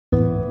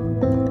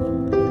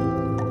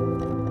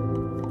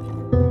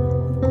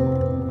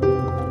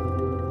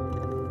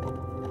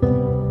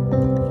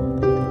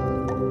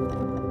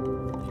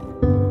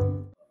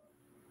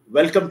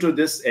Welcome to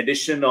this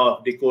edition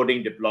of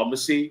Decoding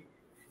Diplomacy.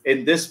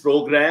 In this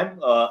program,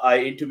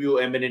 I interview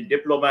eminent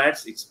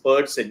diplomats,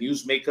 experts, and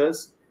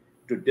newsmakers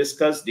to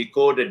discuss,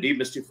 decode, and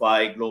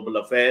demystify global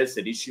affairs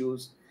and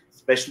issues,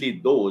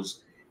 especially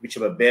those which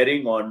have a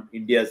bearing on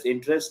India's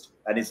interest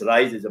and its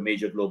rise as a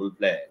major global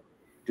player.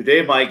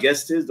 Today, my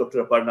guest is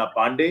Dr. Aparna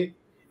Pande,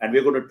 and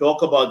we're going to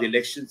talk about the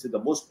elections in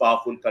the most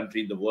powerful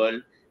country in the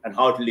world and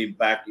how it will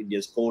impact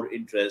India's core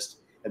interest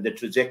and the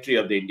trajectory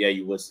of the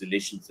India-US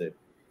relationship,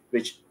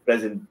 which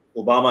President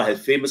Obama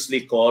has famously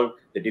called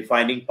the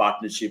defining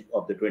partnership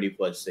of the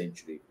 21st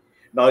century.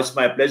 Now, it's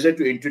my pleasure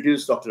to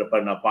introduce Dr.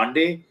 Aparna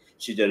Pande.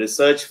 She's a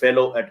research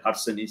fellow at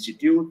Hudson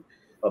Institute.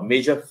 A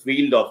major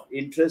field of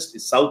interest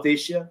is South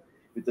Asia,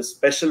 with a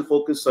special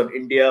focus on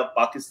India,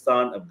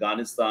 Pakistan,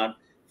 Afghanistan,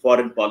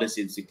 foreign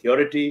policy and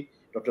security.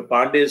 Dr.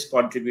 Pande has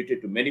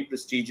contributed to many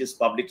prestigious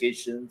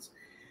publications.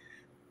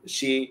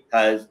 She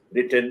has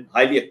written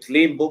highly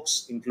acclaimed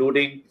books,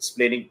 including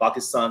explaining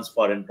Pakistan's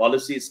foreign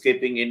policy,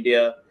 escaping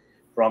India,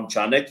 from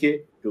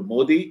Chanakya to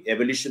Modi,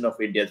 evolution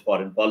of India's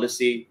foreign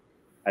policy,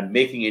 and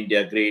making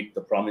India great,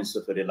 the promise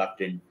of a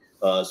reluctant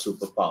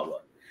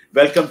superpower.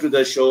 Welcome to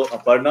the show,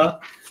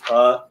 Aparna.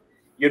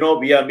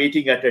 We are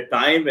meeting at a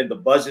time when the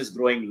buzz is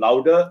growing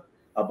louder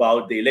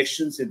about the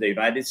elections in the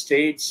United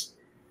States.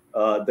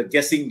 The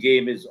guessing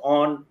game is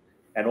on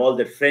and all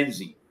that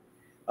frenzy.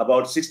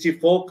 About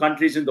 64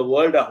 countries in the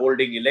world are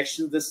holding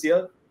elections this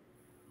year,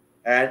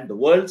 and the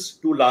world's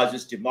two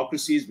largest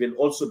democracies will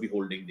also be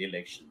holding the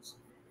elections.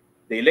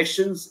 The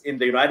elections in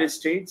the United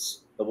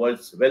States, the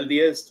world's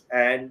wealthiest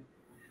and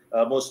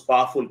most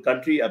powerful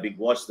country, are being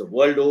watched the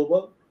world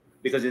over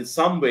because in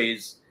some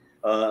ways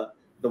the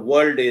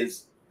world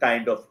is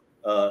kind of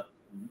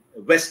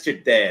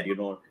vested there,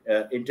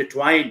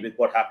 intertwined with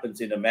what happens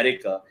in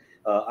America,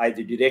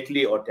 either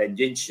directly or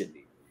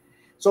tangentially.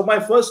 So my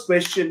first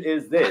question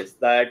is this,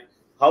 that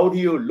how do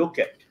you look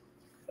at,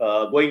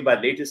 going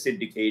by latest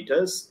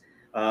indicators,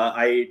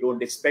 I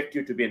don't expect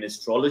you to be an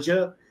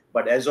astrologer,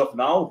 but as of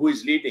now, who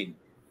is leading,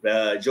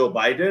 Joe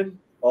Biden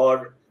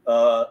or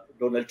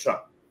Donald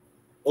Trump?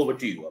 Over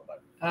to you,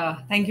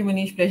 Aparna. Thank you,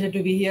 Manish. Pleasure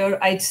to be here.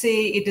 I'd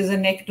say it is a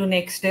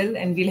neck-to-neck still,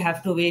 and we'll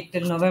have to wait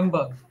till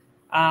November.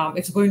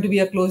 It's going to be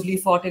a closely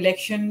fought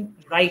election,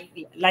 right,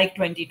 like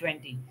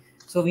 2020.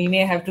 So we may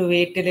have to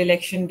wait till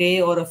election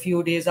day or a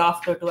few days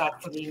after to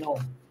actually know.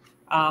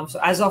 So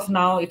as of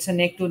now, it's a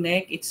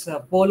neck-to-neck. It's a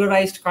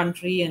polarized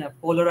country and a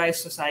polarized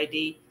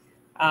society.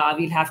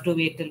 We'll have to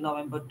wait till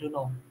November to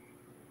know.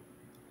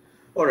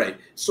 All right.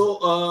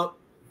 So,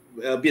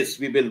 yes,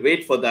 we will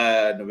wait for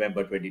the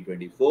November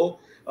 2024.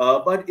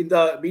 But in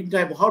the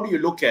meantime, how do you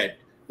look at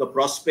the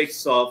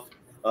prospects of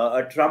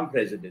a Trump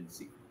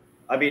presidency?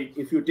 I mean,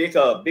 if you take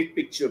a big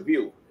picture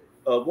view,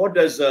 what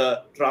does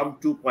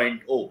Trump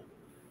 2.0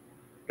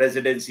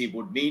 presidency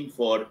would mean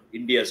for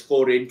India's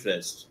core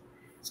interest,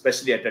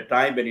 especially at a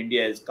time when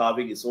India is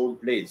carving its own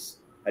place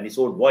and its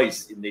own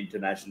voice in the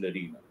international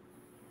arena?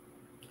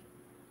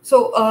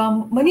 So,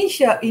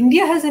 Manish,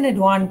 India has an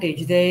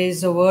advantage. There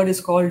is a word is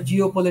called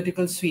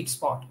geopolitical sweet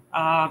spot.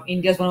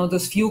 India is one of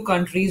those few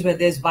countries where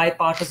there's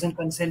bipartisan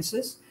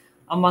consensus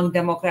among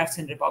Democrats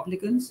and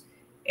Republicans.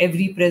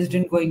 Every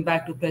president, going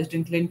back to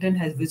President Clinton,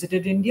 has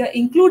visited India,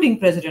 including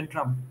President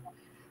Trump.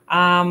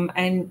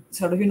 And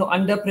sort of,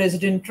 under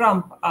President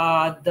Trump,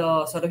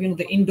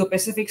 the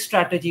Indo-Pacific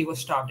strategy was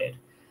started,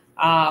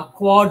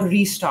 Quad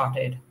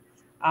restarted.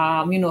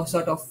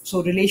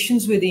 So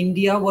relations with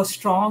India were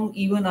strong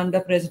even under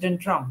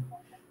President Trump.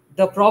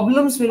 The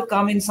problems will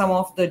come in some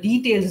of the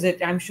details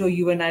that I'm sure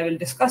you and I will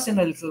discuss in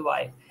a little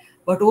while.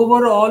 But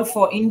overall,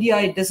 for India,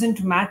 it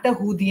doesn't matter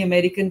who the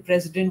American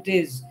president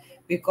is,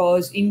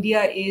 because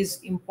India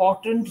is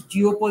important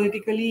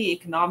geopolitically,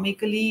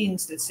 economically, in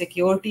the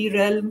security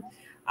realm,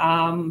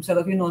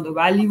 the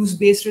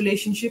values-based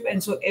relationship.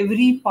 And so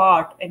every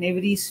part and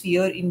every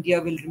sphere,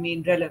 India will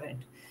remain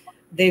relevant.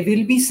 There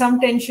will be some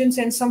tensions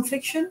and some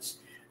frictions.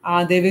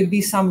 There will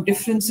be some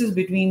differences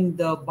between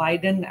the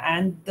Biden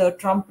and the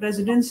Trump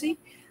presidency.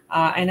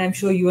 And I'm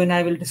sure you and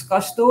I will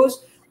discuss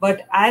those.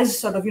 But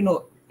as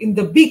in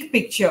the big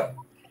picture,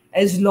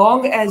 as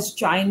long as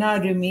China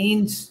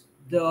remains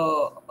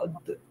the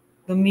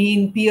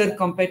main peer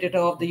competitor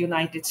of the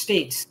United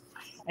States,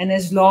 and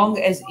as long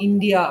as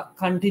India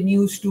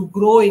continues to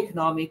grow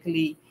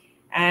economically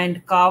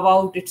and carve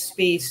out its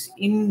space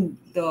in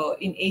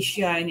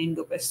Asia and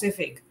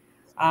Indo-Pacific,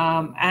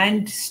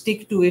 and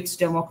stick to its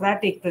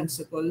democratic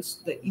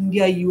principles, the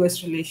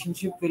India-US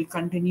relationship will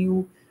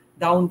continue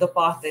down the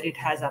path that it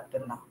has up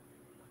till now.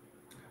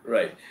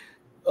 Right.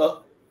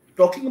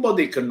 Talking about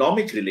the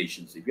economic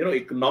relationship,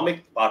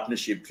 economic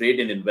partnership, trade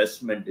and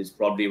investment is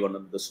probably one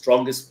of the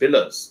strongest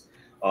pillars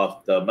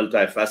of the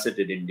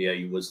multifaceted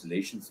India-US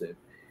relationship.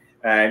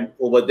 And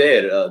over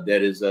there,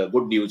 there is a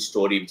good news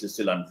story which is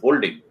still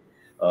unfolding.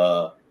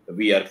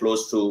 We are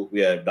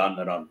done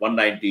around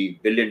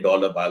 $190 billion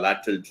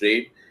bilateral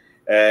trade.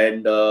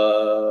 And,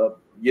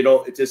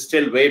 it is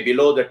still way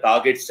below the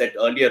target set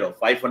earlier of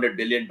 $500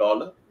 billion.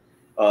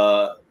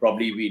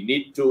 Probably we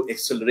need to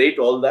accelerate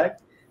all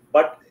that.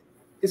 But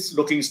is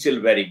looking still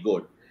very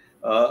good.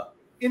 Uh,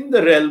 in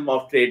the realm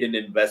of trade and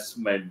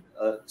investment,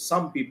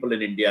 some people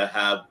in India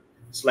have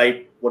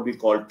slight what we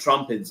call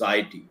Trump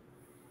anxiety,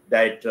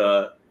 that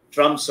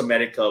Trump's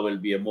America will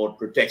be a more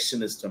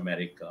protectionist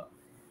America,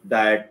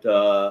 that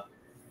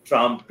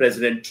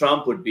President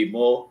Trump would be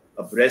more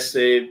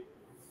aggressive,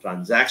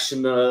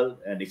 transactional,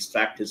 and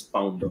extract his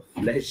pound of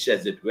flesh,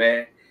 as it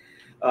were.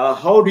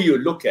 How do you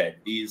look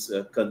at these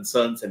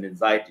concerns and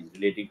anxieties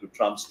relating to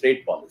Trump's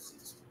trade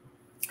policies?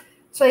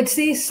 So I'd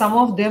say some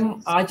of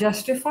them are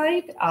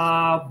justified,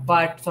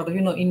 but sort of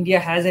India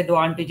has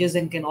advantages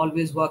and can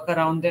always work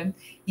around them.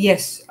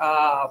 Yes,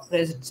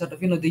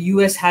 the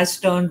U.S. has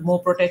turned more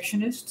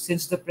protectionist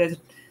since the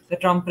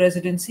Trump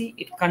presidency.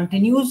 It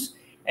continues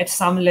at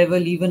some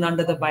level even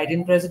under the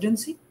Biden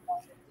presidency.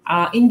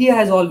 India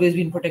has always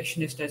been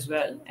protectionist as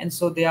well, and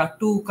so there are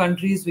two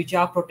countries which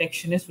are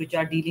protectionist, which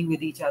are dealing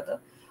with each other.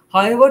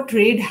 However,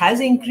 trade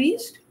has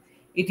increased.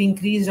 It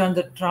increased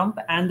under Trump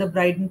and the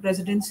Biden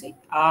presidency.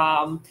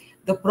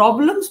 The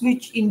problems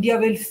which India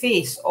will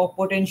face or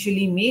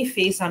potentially may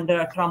face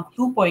under Trump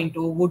 2.0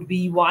 would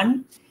be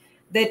one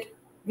that,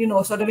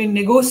 sort of in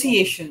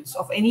negotiations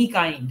of any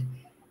kind,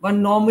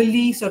 one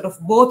normally sort of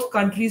both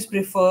countries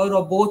prefer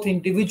or both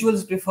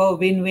individuals prefer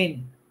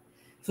win-win,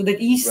 so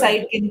that each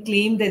side can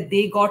claim that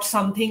they got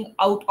something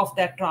out of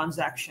that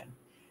transaction.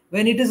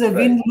 When it is a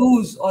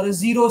win-lose or a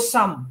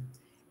zero-sum,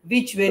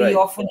 which very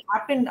often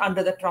happened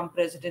under the Trump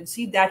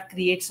presidency, that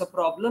creates a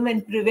problem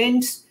and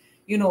prevents,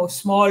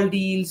 small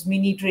deals,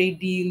 mini trade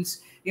deals.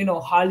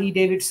 Harley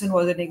Davidson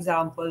was an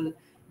example.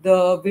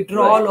 The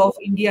withdrawal of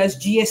India's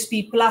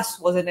GSP Plus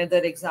was another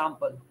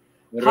example.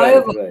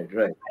 However,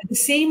 at the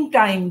same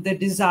time, the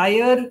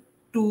desire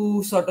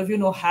to sort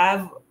of,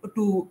 have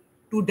to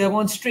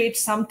demonstrate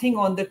something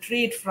on the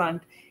trade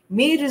front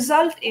may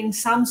result in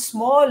some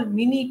small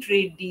mini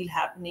trade deal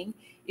happening,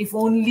 if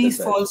only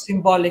for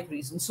symbolic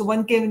reasons. So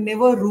one can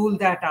never rule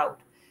that out.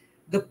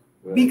 The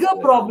bigger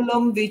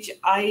problem which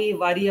I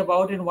worry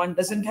about, and one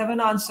doesn't have an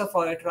answer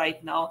for it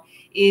right now,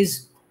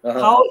 is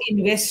how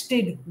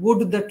invested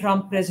would the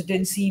Trump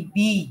presidency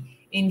be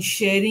in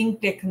sharing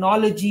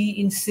technology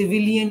in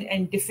civilian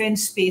and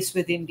defense space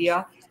with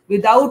India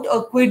without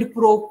a quid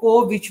pro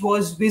quo which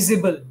was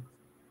visible.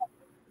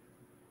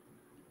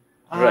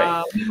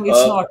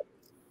 It's not.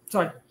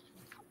 Sorry.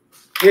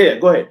 Yeah,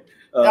 go ahead.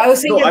 I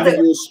was saying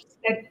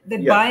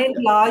that by and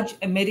large,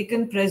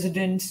 American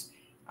presidents,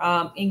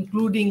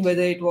 including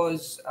whether it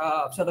was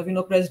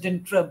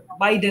President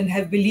Biden,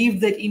 have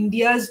believed that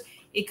India's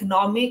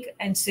economic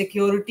and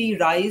security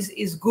rise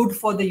is good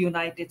for the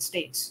United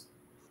States.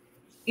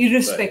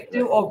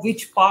 Irrespective of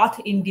which path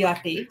India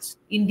takes,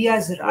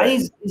 India's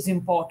rise is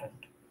important.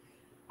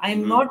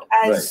 I'm not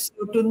as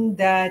certain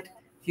that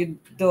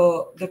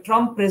the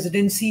Trump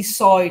presidency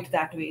saw it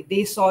that way.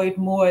 They saw it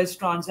more as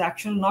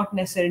transactional, not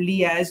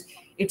necessarily as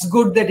it's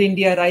good that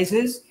India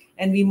rises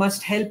and we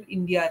must help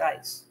India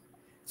rise.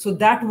 So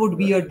that would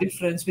be a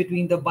difference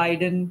between the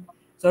Biden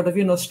sort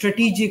of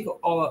strategic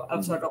or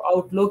sort of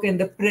outlook and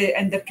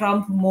the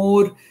Trump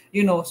more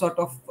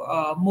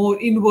more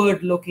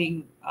inward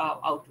looking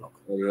outlook.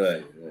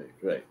 Right.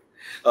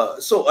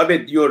 So I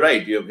mean, you're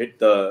right. You have hit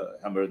the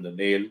hammer on the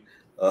nail.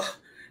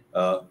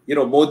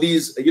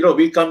 Modi's.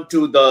 We come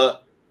to the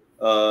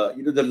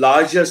the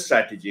larger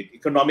strategic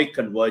economic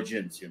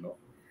convergence.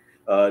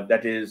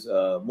 That is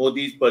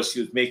Modi's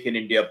pursues Make in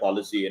India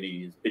policy, and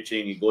he's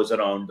pitching. He goes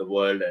around the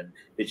world and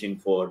pitching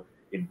for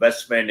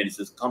investment, and he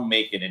says, "Come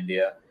make in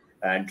India."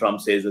 And Trump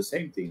says the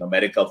same thing: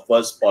 America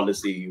first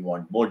policy. You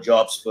want more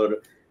jobs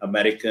for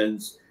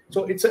Americans.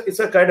 So it's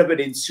a kind of an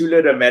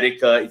insular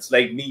America. It's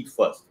like me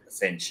first,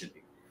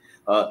 essentially.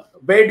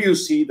 Where do you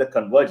see the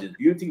convergence?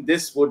 Do you think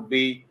this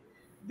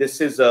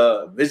is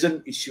a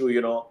vision issue?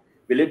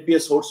 Will it be a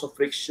source of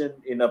friction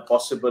in a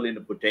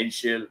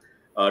potential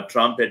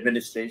Trump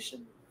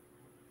administration?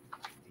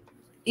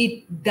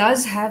 It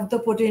does have the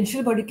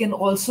potential, but it can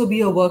also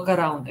be a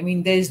workaround. I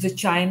mean, there's a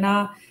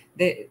China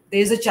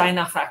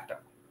factor.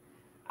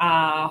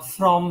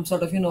 From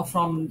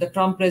from the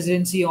Trump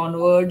presidency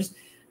onwards,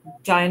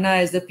 China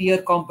as the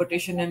peer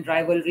competition and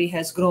rivalry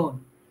has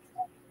grown.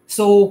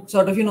 So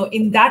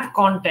in that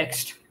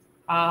context,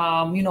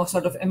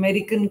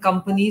 American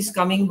companies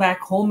coming back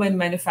home and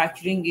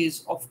manufacturing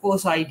is of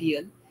course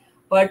ideal.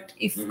 But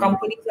if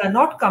companies are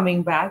not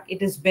coming back,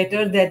 it is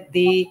better that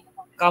they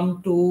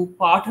come to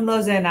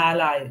partners and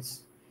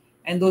allies.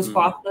 And those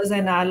partners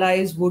and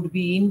allies would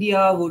be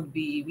India, would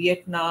be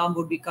Vietnam,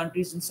 would be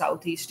countries in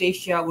Southeast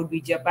Asia, would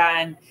be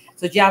Japan.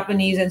 So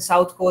Japanese and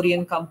South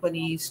Korean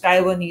companies,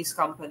 Taiwanese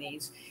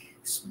companies.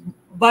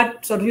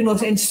 But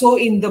and so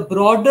in the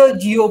broader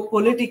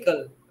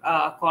geopolitical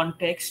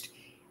context,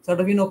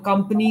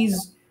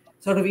 companies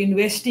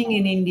investing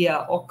in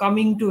India or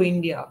coming to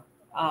India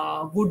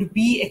would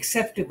be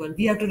acceptable.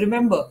 We have to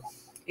remember,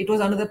 it was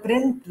under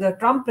the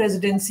Trump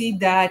presidency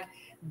that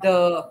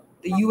the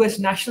US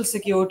national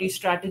security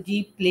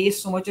strategy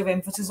placed so much of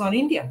emphasis on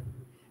India,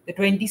 the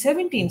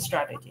 2017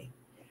 strategy.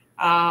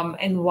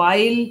 And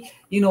while,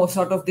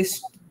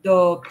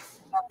 the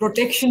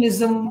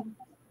protectionism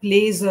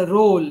plays a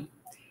role.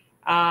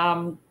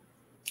 Um,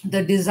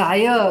 the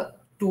desire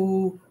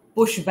to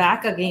push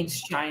back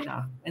against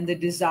China and the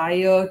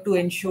desire to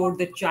ensure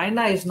that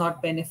China is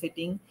not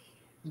benefiting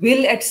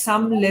will at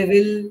some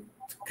level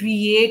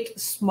create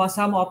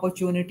some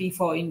opportunity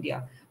for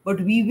India. But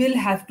we will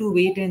have to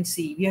wait and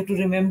see. We have to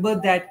remember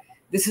that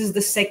this will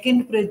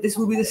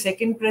be the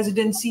second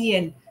presidency,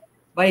 and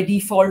by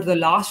default the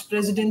last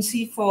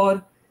presidency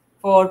for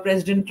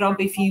President Trump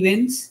if he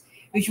wins,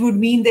 which would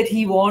mean that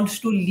he wants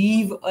to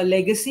leave a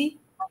legacy,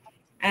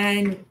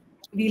 and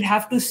we'll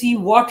have to see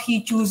what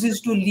he chooses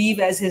to leave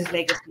as his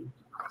legacy.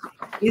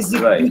 Is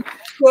it Right. big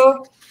picture?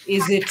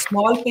 Is it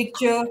small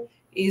picture?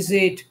 Is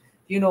it,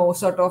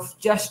 sort of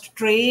just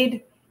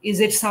trade? Is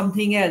it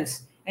something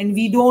else? And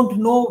we don't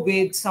know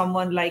with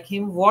someone like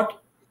him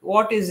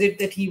what is it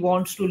that he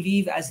wants to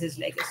leave as his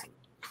legacy.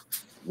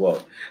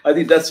 Well, I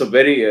think that's a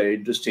very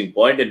interesting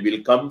point, and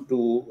we'll come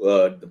to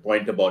the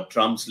point about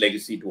Trump's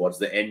legacy towards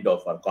the end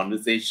of our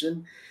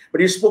conversation.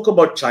 But you spoke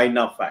about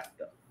China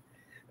factor.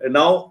 And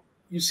now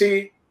you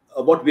see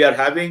what we are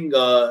having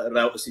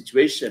now a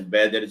situation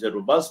where there is a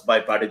robust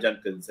bipartisan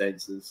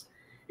consensus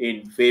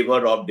in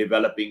favor of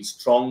developing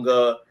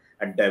stronger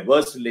and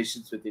diverse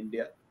relations with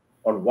India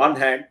on one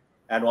hand,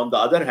 and on the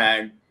other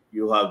hand,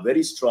 you have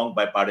very strong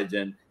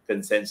bipartisan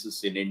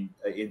consensus in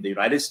the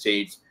United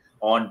States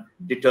on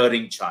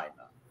deterring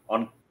China,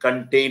 on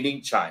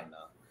containing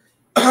China,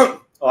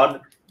 on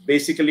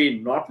basically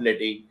not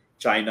letting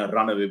China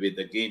run away with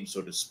the game,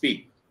 so to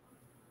speak.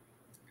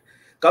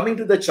 Coming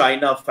to the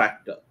China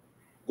factor,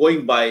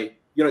 going by,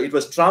 it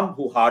was Trump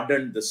who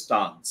hardened the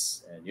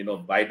stance, and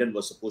Biden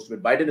was supposed to.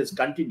 Biden has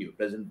continued.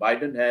 President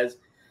Biden has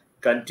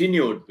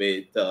continued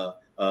with a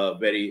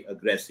very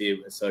aggressive,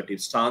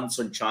 assertive stance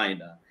on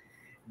China.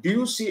 Do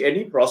you see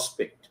any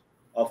prospect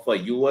of a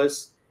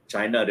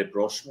U.S.-China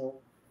rapprochement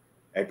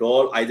at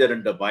all, either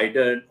under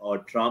Biden or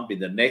Trump in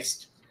the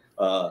next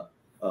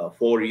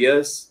 4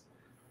 years?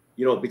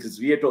 Because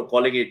we are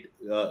calling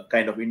it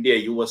kind of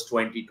India-US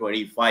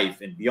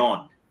 2025 and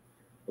beyond.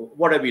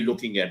 What are we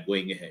looking at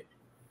going ahead?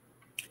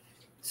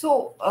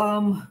 So,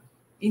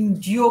 in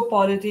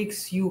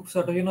geopolitics, you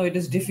sort of, it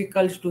is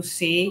difficult to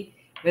say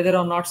whether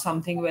or not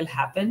something will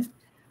happen.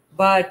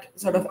 But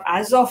sort of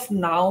as of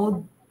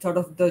now, sort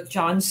of the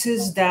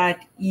chances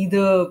that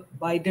either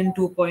Biden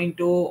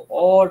 2.0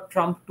 or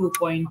Trump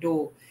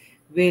 2.0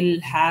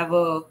 will have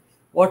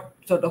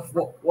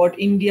what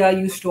India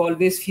used to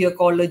always fear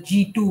called a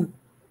G2,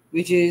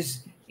 which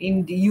is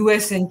in the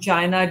US and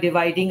China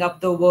dividing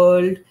up the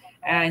world,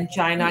 and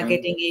China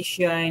getting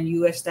Asia and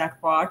US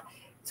that part.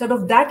 Sort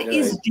of that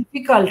is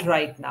difficult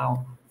right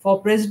now. For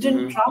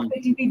President Trump,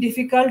 it will be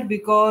difficult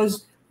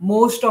because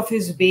most of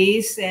his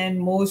base and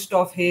most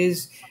of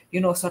his,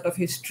 sort of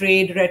his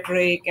trade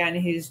rhetoric and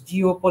his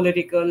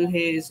geopolitical,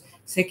 his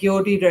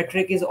security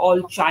rhetoric is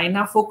all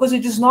China focused.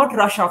 It is not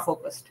Russia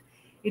focused.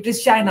 It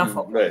is China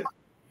focused.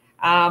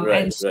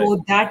 And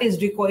so that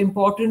is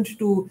important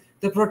to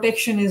the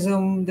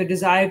protectionism, the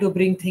desire to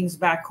bring things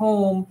back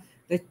home,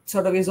 that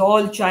sort of is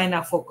all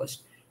China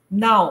focused.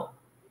 Now,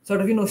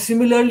 sort of,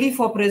 similarly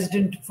for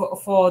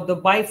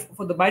the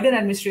Biden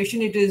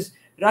administration, it is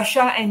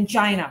Russia and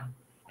China.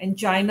 And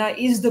China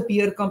is the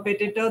peer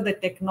competitor, the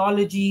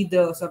technology,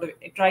 the sort of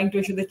trying to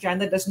ensure that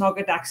China does not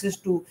get access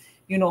to,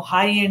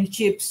 high-end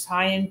chips,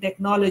 high-end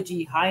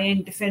technology,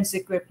 high-end defense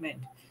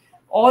equipment.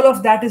 All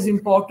of that is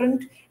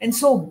important. And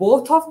so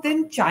both of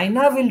them,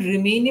 China will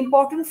remain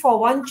important. For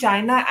one,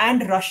 China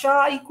and Russia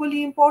are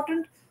equally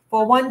important.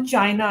 For one,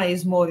 China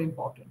is more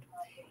important.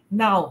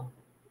 Now,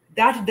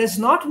 that does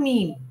not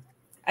mean,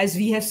 as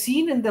we have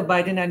seen in the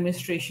Biden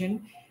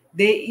administration,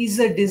 there is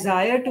a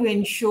desire to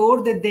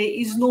ensure that there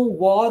is no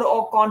war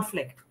or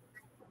conflict.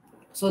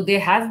 So they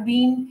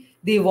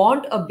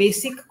want a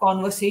basic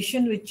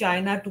conversation with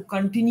China to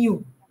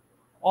continue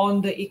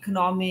on the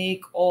economic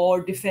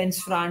or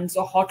defense fronts,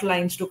 or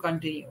hotlines to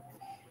continue.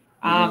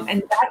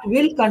 And that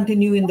will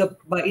continue in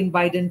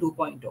Biden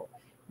 2.0.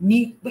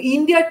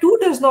 India too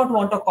does not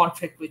want a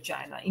conflict with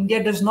China.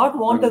 India does not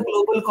want a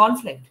global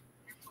conflict.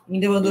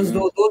 India is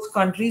one of those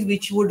countries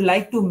which would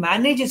like to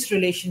manage its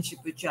relationship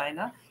with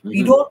China.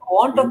 We don't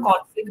want a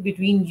conflict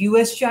between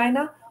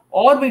US-China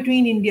or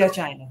between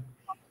India-China.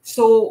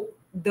 So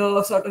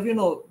the sort of,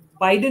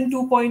 Biden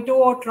 2.0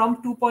 or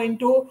Trump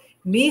 2.0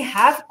 may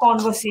have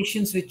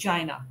conversations with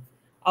China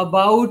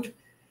about,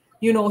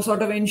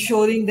 sort of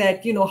ensuring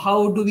that,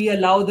 how do we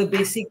allow the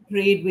basic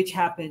trade which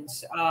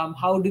happens?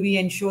 How do we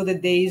ensure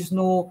that there is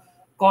no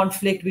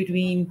conflict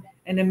between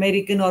an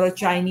American or a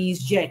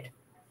Chinese jet?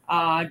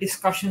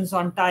 Discussions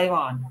on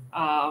Taiwan.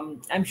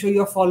 I'm sure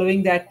you're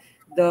following that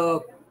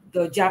the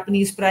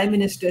Japanese Prime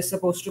Minister is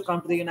supposed to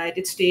come to the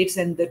United States,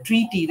 and the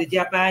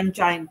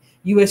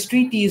Japan-China-US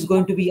treaty is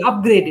going to be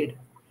upgraded.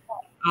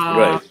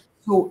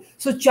 So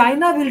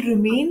China will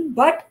remain,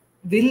 but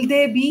will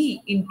there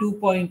be in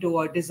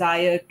 2.0 a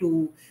desire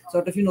to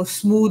sort of,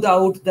 smooth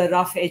out the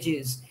rough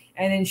edges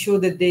and ensure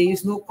that there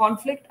is no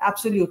conflict?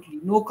 Absolutely.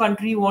 No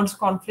country wants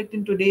conflict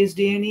in today's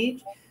day and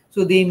age.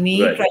 So they may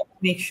Right. try to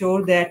make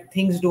sure that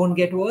things don't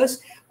get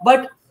worse.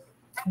 But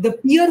the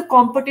peer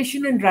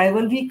competition and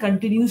rivalry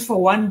continues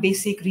for one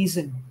basic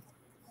reason.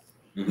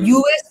 Hmm.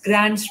 US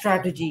grand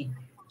strategy,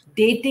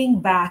 dating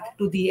back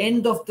to the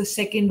end of the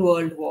Second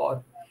World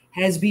War,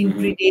 has been Hmm.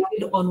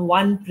 predated on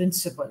one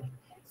principle,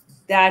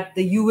 that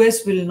the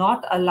US will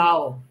not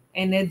allow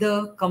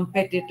another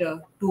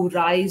competitor to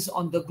rise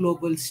on the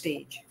global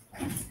stage.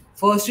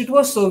 First it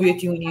was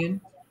Soviet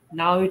Union,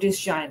 now it is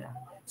China.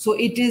 So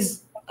it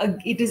is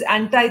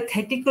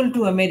antithetical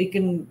to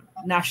American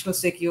national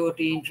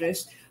security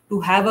interests to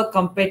have a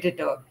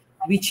competitor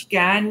which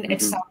can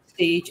at Hmm. some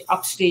stage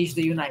upstage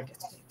the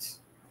United States.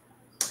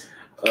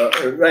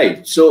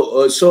 Right.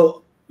 So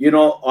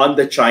on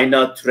the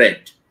China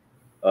threat,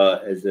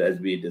 as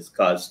we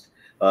discussed,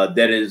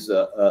 there is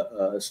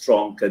a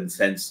strong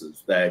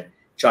consensus that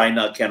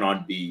China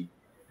cannot be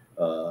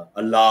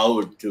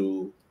allowed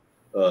to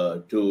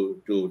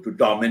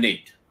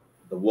dominate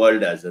the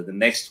world as the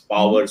next Mhm.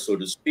 power, so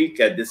to speak.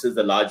 And this is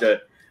the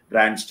larger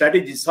grand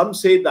strategy. Some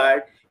say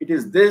that it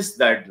is this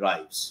that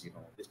drives,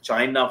 the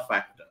China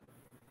factor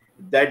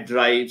that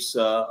drives,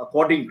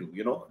 according to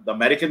the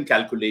American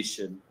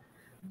calculation,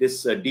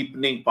 this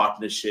deepening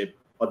partnership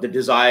or the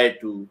desire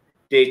to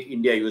take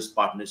India-US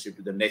partnership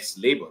to the next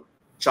level.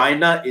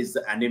 China is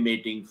the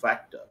animating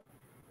factor.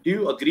 Do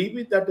you agree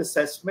with that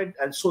assessment?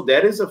 And so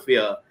there is a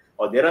fear,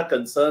 or there are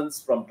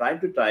concerns from time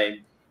to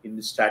time in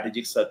the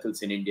strategic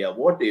circles in India.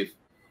 What if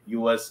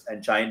US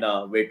and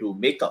China were to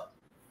make up?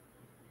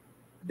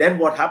 Then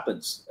what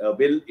happens?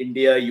 Will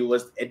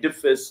India-US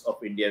edifice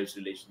of India's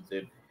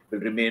relationship will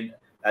remain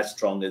as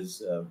strong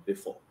as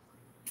before?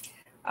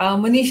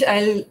 Manish,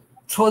 I'll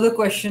throw the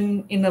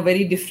question in a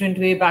very different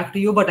way back to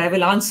you, but I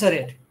will answer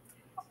it.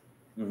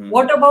 Hmm.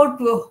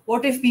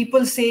 What if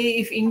people say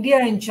if India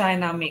and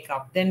China make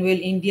up, then will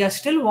India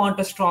still want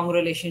a strong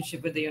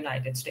relationship with the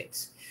United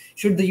States?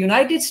 Should the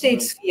United Hmm.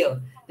 States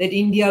fear that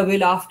India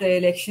will, after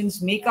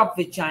elections, make up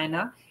with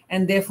China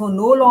and therefore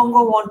no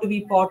longer want to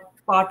be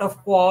part of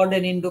Quad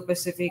and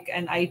Indo-Pacific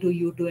and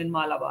I2U2 in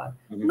Malabar?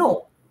 Hmm.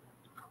 No.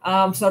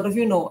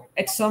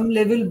 At some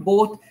level,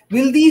 both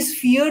will these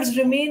fears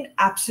remain?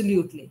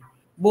 Absolutely.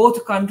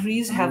 Both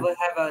countries Hmm. have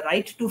a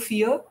right to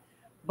fear,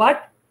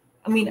 but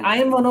I mean, Hmm. I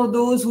am one of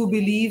those who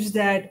believes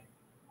that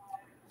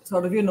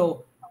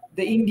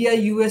the India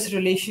US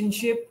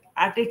relationship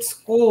at its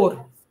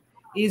core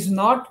is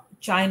not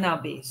China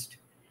based.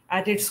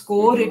 At its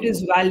core, it Hmm.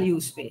 is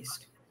values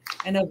based.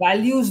 And a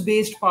values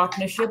based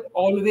partnership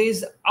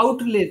always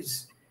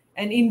outlives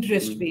an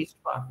interest Hmm. based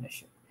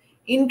partnership.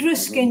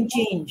 Interests Hmm. can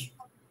change.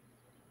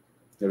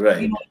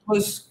 Right. It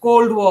was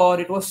Cold War,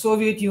 it was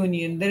Soviet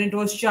Union, then it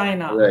was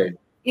China. Right.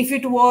 If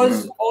it Hmm.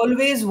 was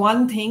always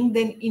one thing,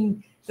 then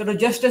in sort of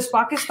just as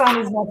Pakistan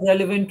is not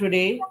relevant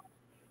today,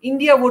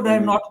 India would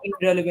have Hmm. not been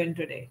relevant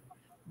today.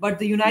 But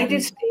the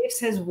United Hmm. States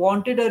has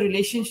wanted a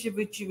relationship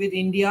with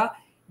India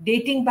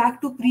dating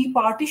back to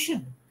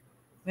pre-partition,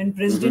 when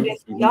President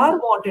Hmm. Hmm. FDR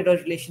wanted a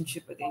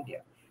relationship with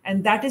India.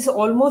 And that is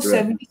almost Right.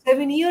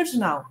 77 years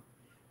now.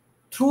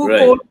 Through Right.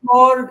 Cold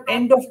War,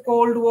 end of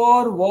Cold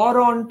War, war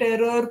on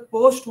terror,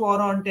 post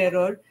war on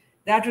terror,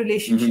 that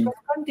relationship Hmm.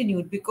 has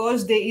continued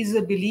because there is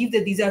a belief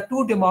that these are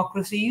two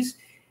democracies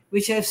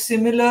which have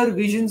similar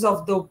visions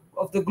of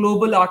the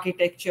global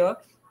architecture,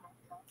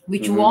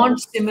 which Hmm. want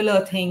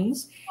similar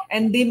things,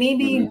 and they may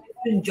be Hmm. in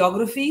different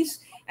geographies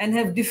and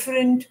have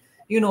different,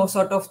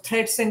 sort of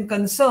threats and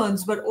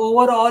concerns, but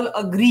overall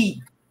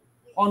agree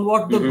on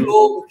what the Hmm.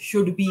 globe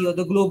should be or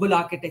the global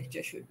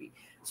architecture should be.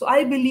 So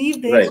I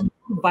believe there is Right.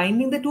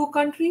 binding the two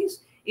countries.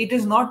 It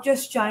is not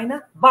just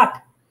China,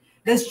 but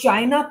does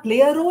China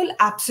play a role?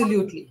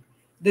 Absolutely.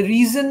 The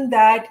reason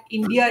that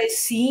India is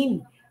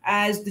seen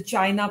as the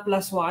China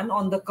plus one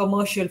on the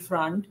commercial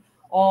front,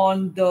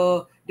 on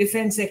the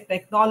defense and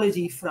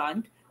technology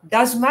front,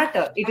 does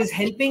matter. It is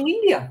helping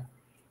India.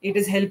 It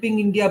is helping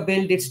India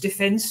build its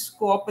defense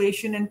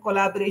cooperation and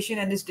collaboration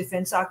and its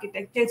defense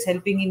architecture. It's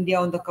helping India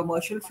on the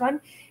commercial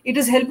front. It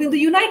is helping the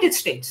United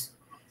States.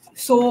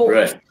 So,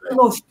 Right.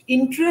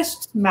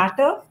 interests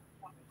matter,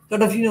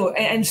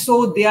 and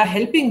so they are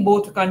helping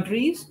both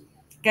countries.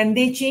 Can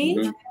they Hmm.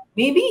 change?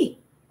 Maybe,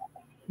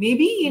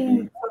 maybe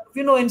Hmm.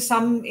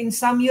 in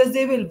some years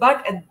they will.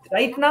 But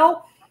right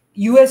now,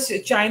 US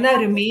China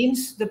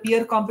remains the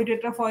peer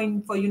competitor for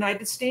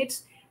United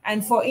States,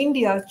 and for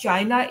India,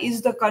 China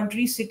is the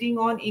country sitting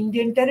on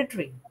Indian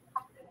territory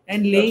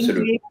and laying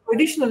Absolutely. claim to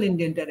additional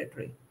Indian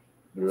territory.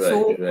 Right.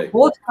 So Right.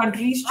 both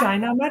countries,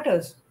 China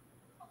matters.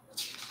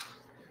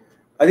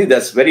 I think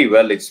that's very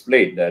well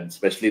explained, and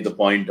especially the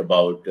point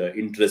about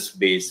interest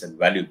based and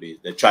value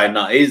based. That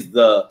China is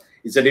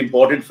an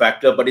important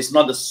factor, but it's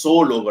not the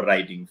sole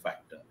overriding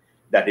factor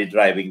that is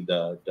driving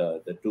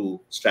the two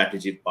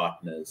strategic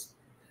partners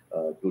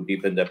to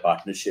deepen their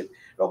partnership.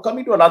 Now,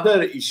 coming to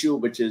another issue,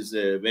 which is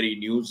very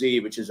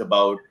newsy, which is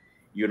about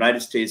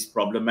United States'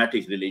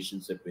 problematic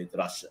relationship with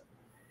Russia,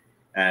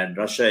 and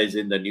Russia is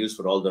in the news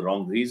for all the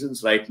wrong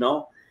reasons right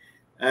now.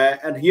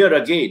 And here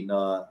again,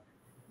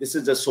 this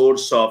is a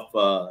source of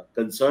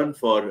concern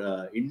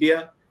for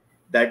India.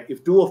 that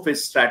if two of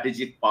his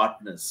strategic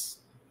partners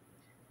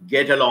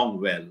get along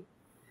well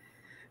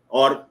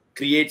or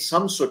create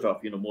some sort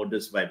of,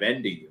 modus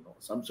vivendi,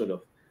 some sort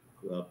of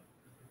uh,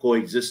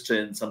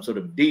 coexistence, some sort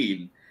of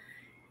deal,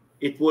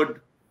 it would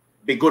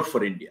be good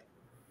for India.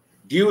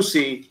 Do you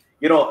see,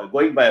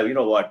 going by,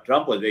 what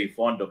Trump was very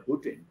fond of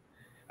Putin.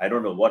 I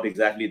don't know what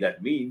exactly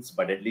that means,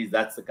 but at least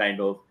that's the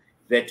kind of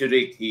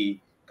rhetoric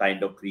he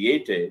kind of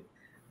created.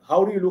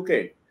 How do you look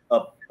at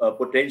a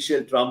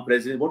potential Trump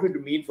president? What would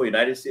it mean for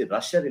United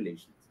States-Russia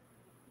relations?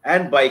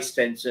 And by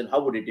extension,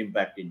 how would it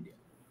impact India?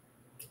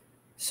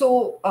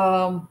 So,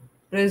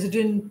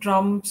 President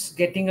Trump's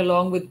getting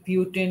along with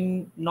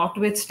Putin,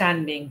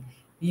 notwithstanding,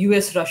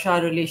 US-Russia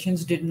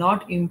relations did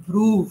not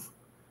improve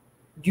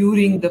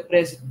during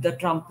the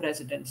Trump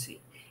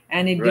presidency,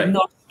 and it did Right.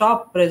 not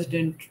stop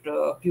President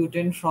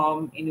Putin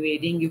from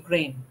invading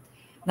Ukraine.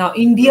 Now,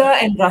 India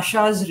and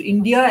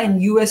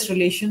US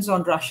relations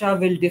on Russia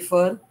will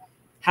differ,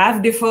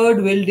 have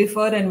differed, will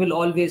differ, and will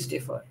always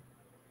differ.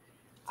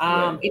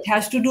 Right. It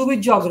has to do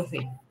with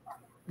geography,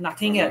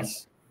 nothing Uh-huh.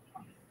 else.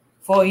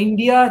 For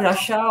India,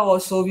 Russia or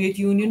Soviet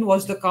Union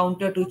was the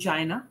counter to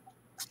China,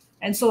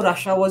 and so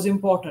Russia was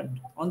important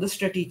on the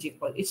strategic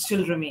level. It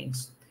still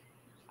remains.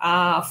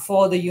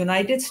 For the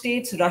United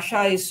States,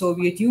 Russia is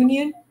Soviet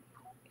Union.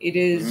 It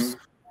is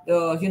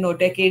the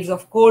decades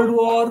of Cold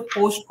War,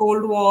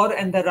 post-Cold War,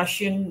 and the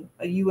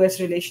Russian-US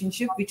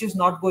relationship, which is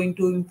not going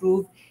to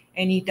improve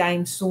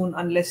anytime soon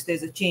unless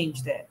there's a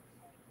change there.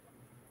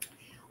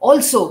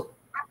 Also,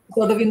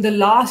 sort of in the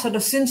last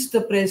since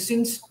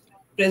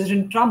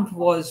President Trump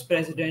was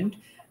president,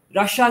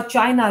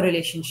 Russia-China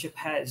relationship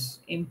has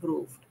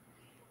improved,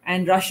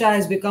 and Russia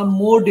has become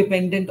more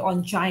dependent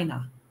on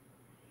China.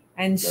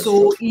 And That's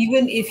so true.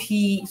 even if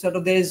he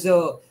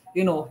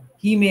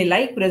he may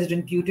like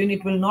President Putin,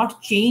 it will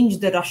not change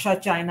the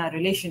Russia-China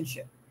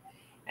relationship.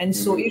 And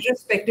so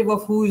irrespective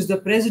of who is the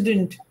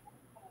president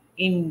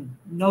in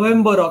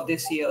November of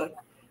this year,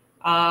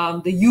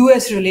 the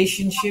US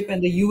relationship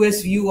and the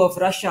US view of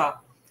Russia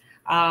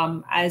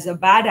as a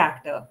bad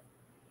actor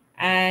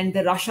and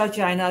the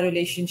Russia-China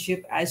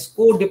relationship as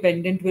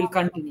codependent will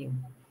continue.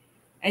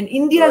 And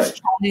India's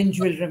challenge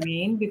will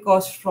remain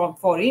because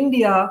for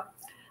India,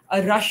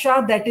 a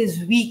Russia that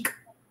is weak,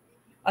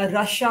 a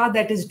Russia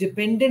that is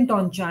dependent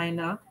on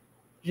China,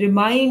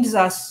 reminds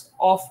us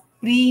of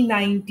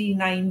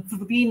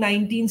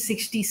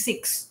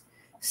pre-1966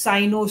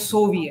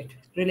 Sino-Soviet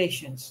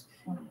relations.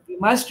 We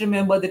must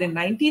remember that in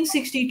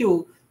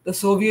 1962, the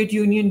Soviet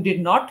Union did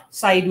not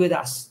side with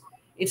us.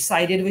 It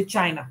sided with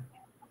China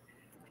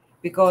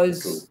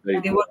because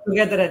they were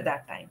together at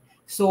that time.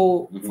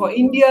 So for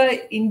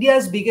India,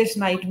 India's biggest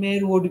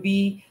nightmare would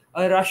be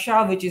a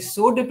Russia which is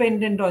so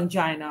dependent on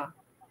China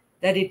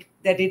that it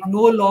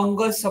no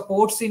longer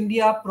supports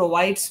India,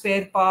 provides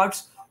spare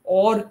parts,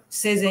 or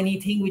says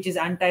anything which is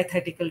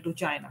antithetical to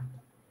China.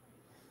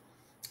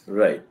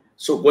 Right.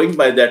 So going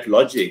by that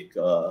logic,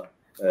 a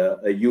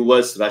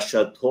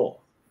US-Russia thaw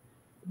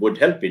would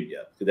help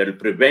India. That will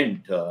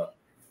prevent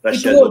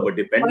Russia's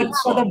over-dependence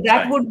on But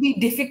that China. would be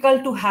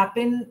difficult to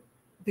happen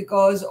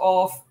because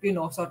of,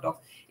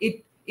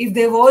 if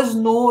there was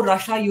no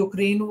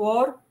Russia-Ukraine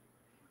war,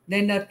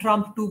 then a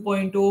Trump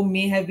 2.0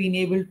 may have been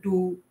able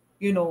to,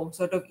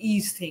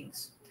 ease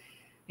things.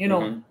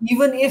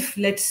 Even if,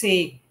 let's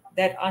say,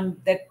 that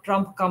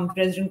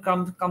President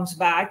Trump comes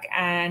back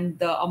and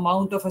the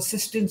amount of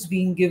assistance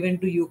being given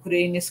to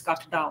Ukraine is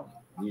cut down,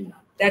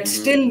 that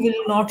still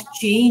will not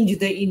change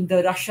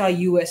the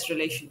Russia-US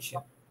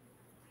relationship.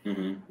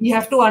 We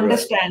have to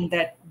understand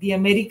that the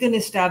American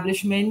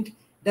establishment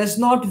does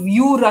not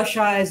view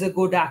Russia as a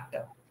good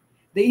actor.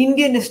 The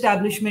Indian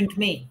establishment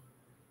may.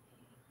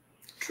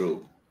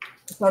 True.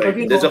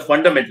 There's a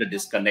fundamental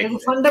disconnect.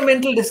 There's a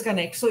fundamental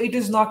disconnect. So it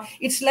is not,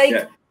 it's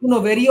like,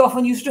 very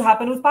often used to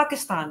happen with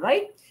Pakistan,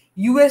 right?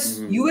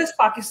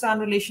 US-Pakistan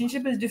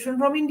relationship is different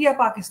from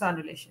India-Pakistan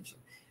relationship.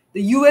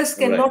 The US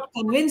cannot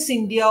convince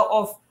India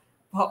of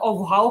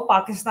how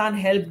Pakistan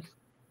helped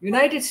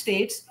United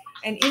States,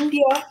 and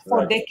India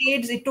for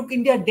decades, it took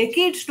India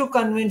decades to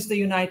convince the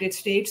United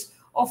States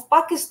of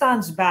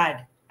Pakistan's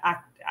bad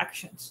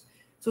actions.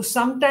 So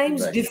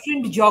sometimes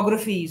different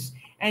geographies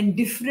and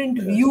different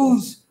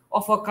views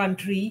of a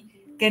country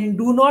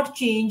do not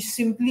change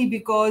simply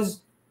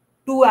because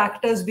two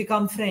actors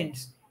become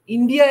friends.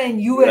 India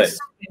and US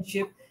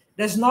friendship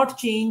does not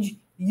change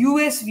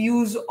US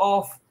views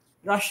of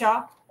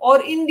Russia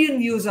or Indian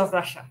views of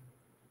Russia.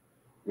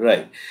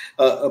 Right.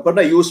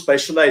 Aparna, you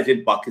specialize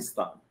in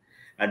Pakistan,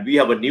 and we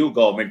have a new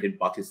government in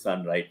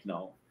Pakistan right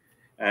now.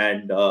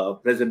 And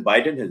President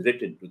Biden has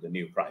written to the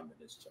new prime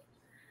minister,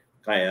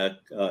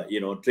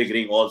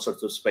 triggering all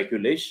sorts of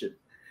speculation.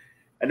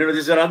 And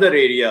there's another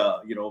area,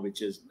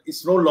 which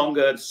it's no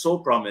longer so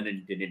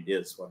prominent in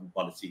India's foreign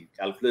policy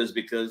calculus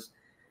because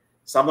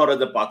somehow or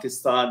the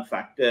Pakistan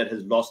factor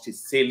has lost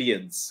its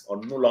salience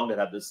or no longer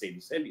have the same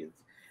salience.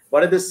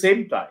 But at the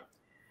same time,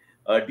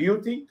 do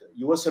you think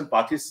US and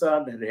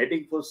Pakistan are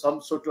heading for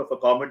some sort of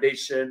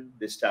accommodation,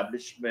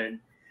 establishment,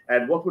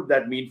 and what would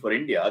that mean for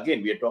India?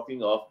 Again, we are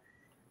talking of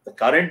the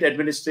current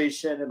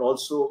administration and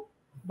also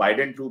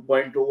Biden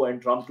 2.0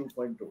 and Trump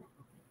 2.0?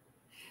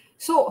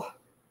 So,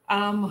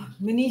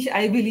 Manish,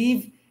 I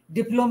believe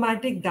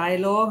diplomatic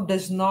dialogue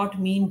does not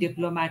mean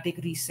diplomatic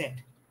reset.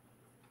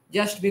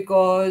 Just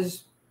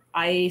because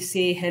I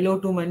say hello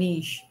to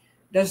Manish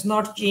does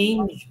not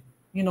change,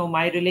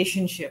 my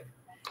relationship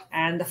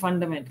and the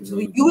fundamentals. So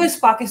the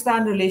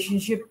US-Pakistan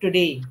relationship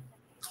today,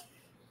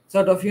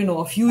 sort of,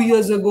 a few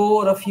years ago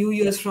or a few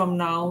years from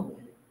now,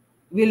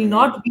 will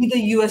not be the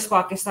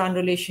US-Pakistan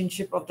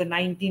relationship of the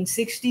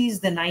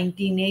 1960s, the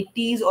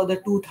 1980s, or the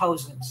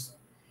 2000s.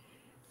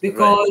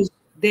 Because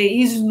there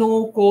is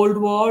no Cold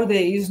War,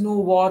 there is no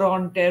war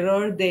on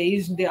terror,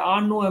 there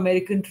are no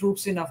American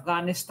troops in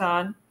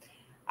Afghanistan.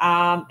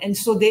 And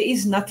so there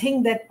is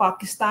nothing that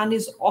Pakistan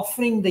is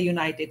offering the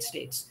United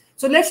States.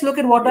 So let's look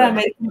at what are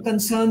American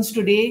concerns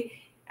today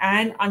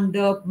and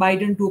under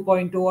Biden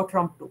 2.0 or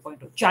Trump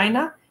 2.0.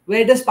 China,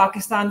 where does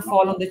Pakistan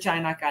fall on the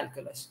China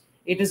calculus?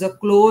 It is a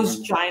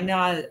close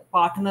China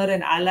partner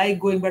and ally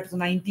going back to the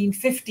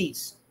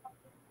 1950s.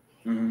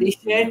 They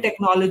share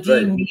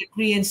technology,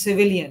 military and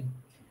civilian.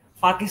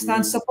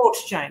 Pakistan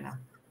supports China.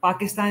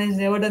 Pakistan has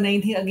never done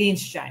anything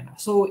against China.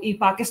 So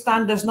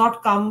Pakistan does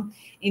not come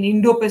in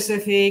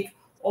Indo-Pacific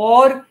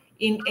or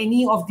in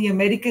any of the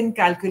American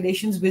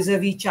calculations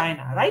vis-a-vis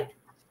China, right?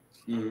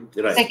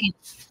 Right. Second,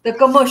 the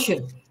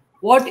commercial.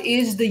 What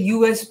is the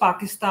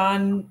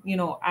US-Pakistan,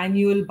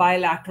 annual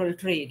bilateral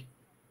trade?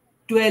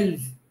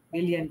 $12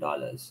 billion.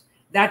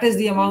 That is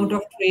the amount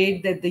of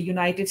trade that the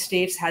United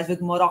States has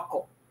with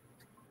Morocco.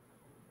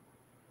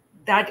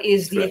 That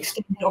is the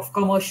extent of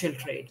commercial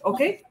trade.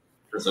 Okay.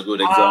 That's a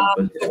good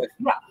example.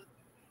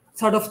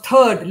 Sort of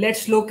third,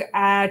 let's look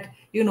at,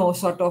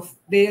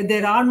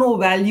 there are no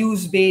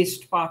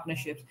values-based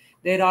partnerships.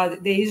 There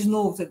is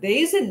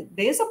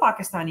a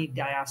Pakistani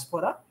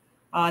diaspora,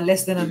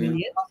 less than 1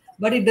 million,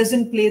 but it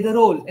doesn't play the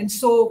role. And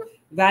so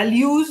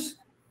values,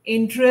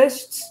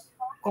 interests,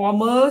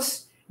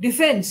 commerce,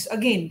 defense,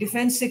 again,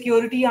 defense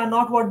security are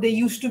not what they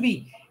used to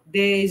be.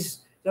 There's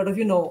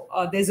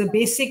there's a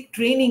basic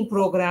training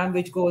program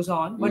which goes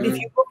on. But if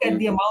you look at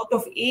the amount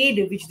of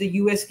aid which the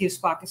US gives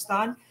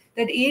Pakistan,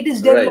 that aid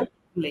is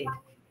developmental aid.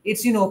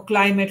 It's,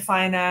 climate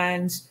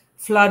finance,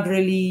 flood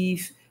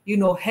relief,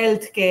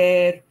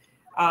 healthcare,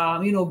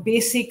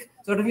 basic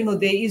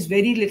there is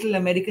very little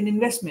American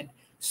investment.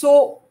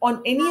 So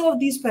on any of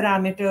these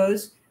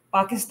parameters,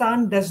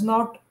 Pakistan does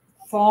not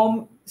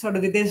form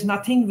there's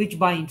nothing which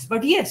binds.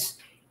 But yes,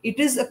 it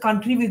is a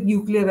country with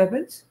nuclear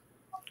weapons.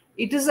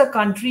 It is a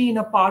country in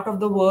a part of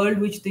the world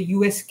which the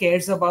US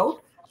cares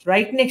about,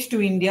 right next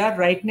to India,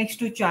 right next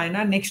to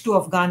China, next to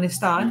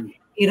Afghanistan,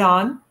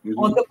 Iran,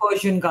 on the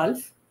Persian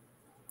Gulf.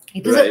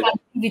 It is a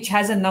country which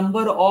has a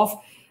number of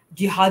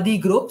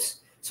jihadi groups.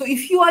 So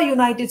if you are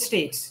United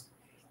States,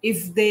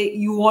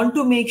 you want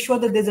to make sure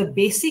that there's a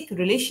basic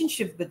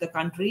relationship with the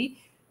country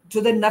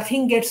so that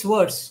nothing gets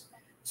worse.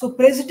 So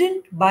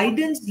President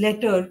Biden's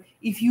letter,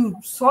 if you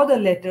saw the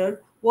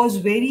letter, was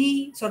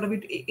very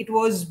it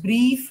was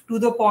brief, to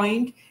the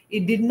point.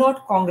 It did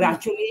not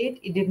congratulate.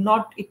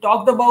 It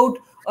talked about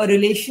a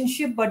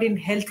relationship, but in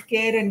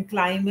healthcare and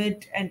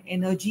climate and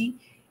energy.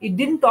 It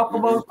didn't talk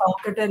about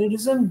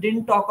counterterrorism,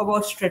 didn't talk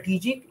about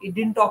strategic, it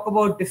didn't talk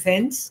about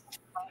defense.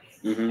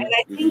 And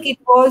I think it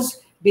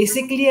was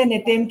basically an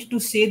attempt to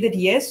say that,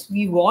 yes,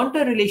 we want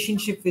a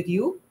relationship with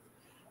you,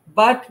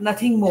 but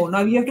nothing more.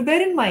 Now, you have to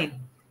bear in mind,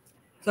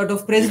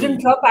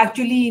 President Trump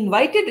actually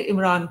invited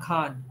Imran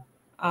Khan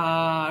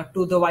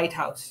to the White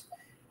House.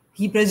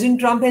 President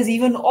Trump has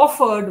even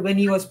offered, when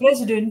he was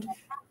president,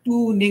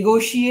 to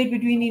negotiate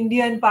between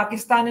India and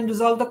Pakistan and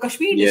resolve the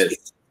Kashmir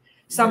dispute.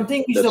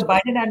 Something which the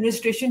Biden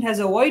administration has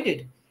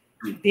avoided.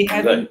 They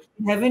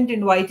haven't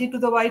invited to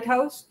the White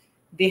House.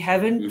 They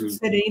haven't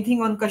said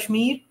anything on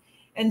Kashmir.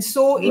 And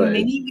so in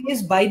many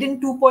ways,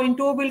 Biden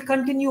 2.0 will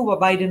continue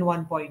Biden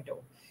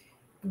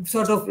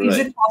 1.0. Is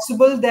it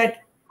possible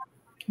that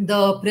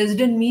the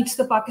president meets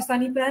the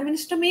Pakistani prime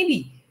minister?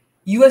 Maybe.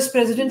 US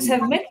presidents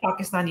have met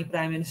Pakistani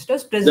prime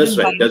ministers. That's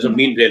right. Biden doesn't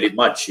mean really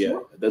much.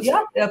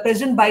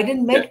 President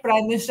Biden met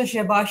Prime Minister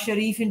Shehbaz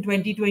Sharif in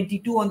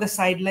 2022 on the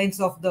sidelines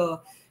of the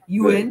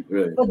UN.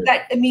 But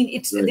that, at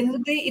the end of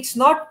the day, it's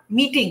not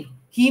meeting.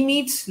 He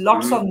meets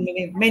lots of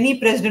many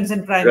presidents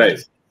and prime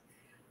ministers.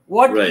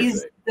 What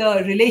is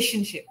the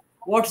relationship?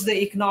 What's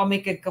the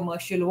economic and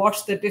commercial?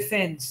 What's the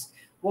defense?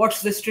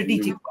 What's the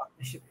strategic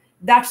partnership?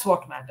 That's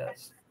what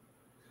matters.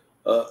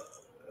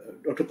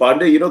 Dr.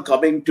 Pande,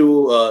 coming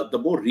to the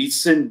more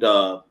recent,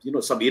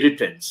 some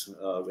irritants,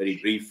 very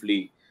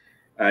briefly,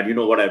 and you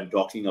know what I'm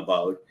talking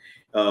about.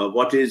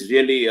 What is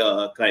really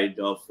kind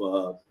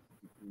of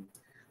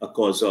a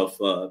cause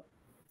of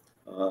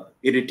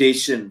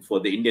irritation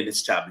for the Indian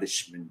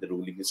establishment, the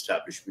ruling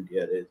establishment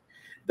here, is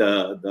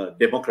the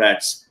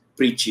Democrats'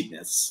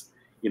 preachiness.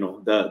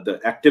 The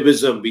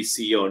activism we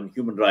see on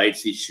human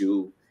rights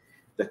issue,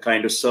 the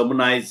kind of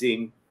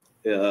sermonizing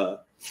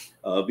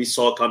we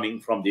saw coming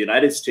from the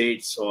United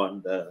States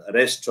on the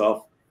arrest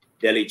of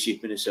Delhi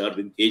Chief Minister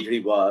Arvind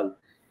Kejriwal,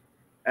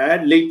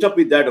 And linked up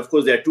with that, of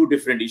course, there are two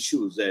different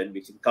issues, and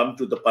we can come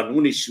to the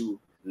Panun issue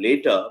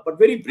later. But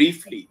very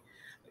briefly,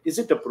 is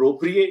it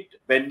appropriate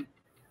when,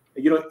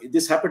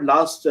 this happened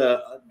last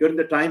during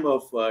the time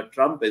of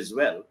Trump as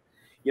well,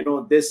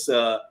 this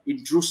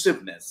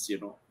intrusiveness,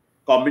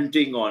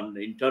 commenting on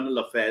internal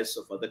affairs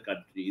of other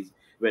countries,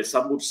 where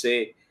some would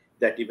say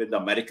that even the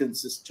American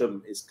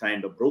system is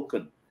kind of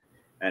broken.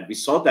 And we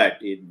saw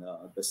that in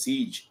the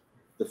siege,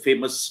 the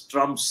famous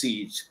Trump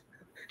siege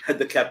at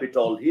the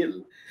Capitol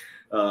Hill.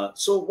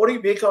 So what do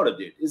you make out of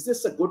it? Is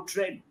this a good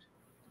trend?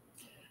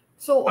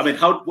 So, I mean,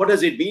 what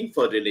does it mean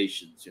for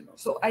relations,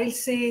 So I'll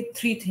say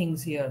three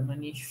things here,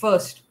 Manish.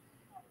 First,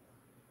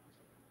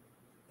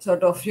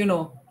 sort of,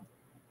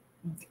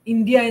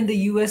 India and the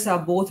US are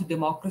both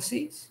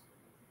democracies.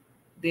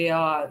 They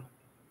are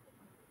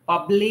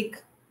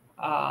public,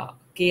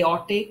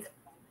 chaotic,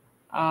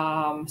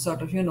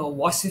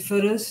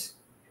 vociferous,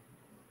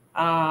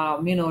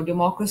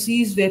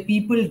 democracies where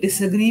people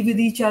disagree with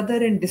each other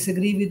and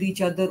disagree with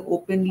each other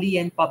openly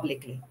and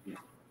publicly.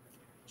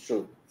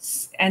 Sure.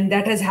 And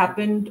that has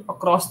happened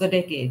across the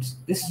decades.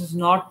 This is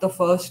not the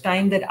first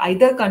time that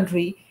either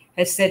country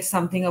has said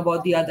something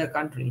about the other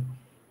country.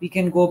 We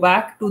can go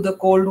back to the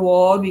Cold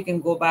War. We can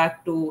go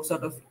back to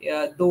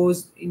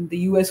those in the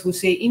US who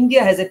say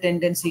India has a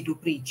tendency to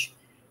preach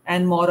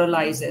and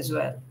moralize as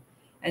well.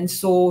 And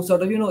so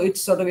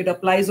it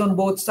applies on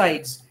both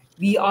sides.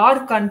 We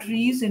are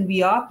countries and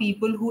we are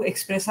people who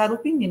express our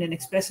opinion and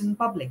express in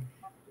public.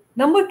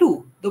 Number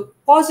two, the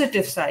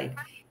positive side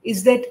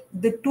is that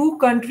the two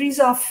countries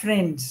are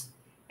friends.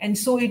 And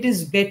so it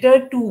is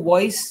better to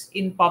voice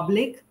in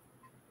public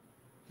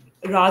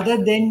rather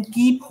than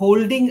keep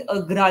holding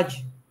a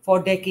grudge for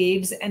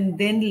decades and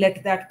then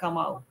let that come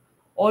out.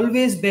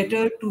 Always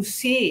better to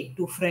say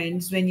to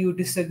friends when you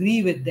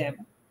disagree with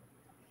them.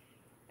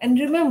 And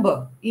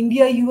remember,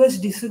 India, US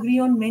disagree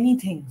on many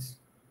things.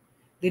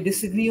 They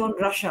disagree on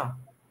Russia.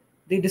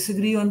 They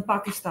disagree on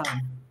Pakistan.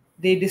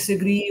 They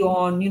disagree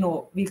on,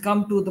 we'll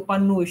come to the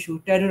Pannu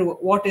issue, terror,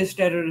 what is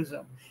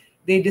terrorism?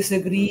 They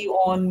disagree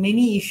on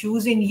many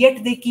issues and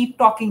yet they keep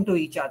talking to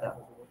each other.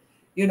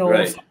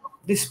 Right.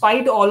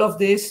 Despite all of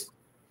this,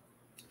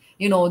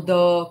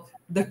 the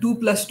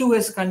 2+2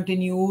 has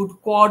continued,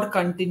 Quad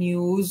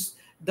continues,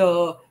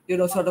 the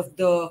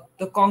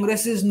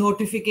Congress's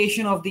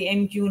notification of the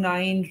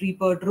MQ-9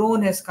 Reaper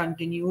drone has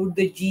continued,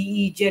 the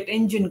GE jet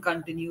engine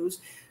continues.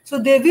 So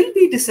there will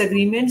be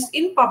disagreements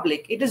in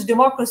public. It is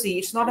democracy.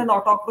 It's not an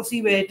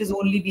autocracy where it is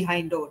only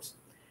behind doors.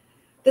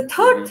 The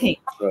third thing,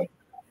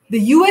 the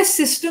US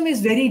system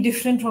is very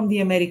different from the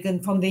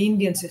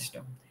Indian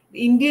system.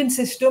 The Indian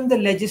system, the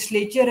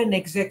legislature and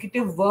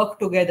executive work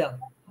together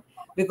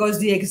because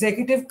the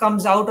executive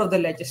comes out of the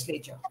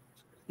legislature,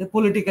 the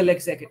political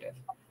executive.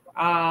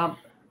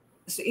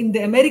 So in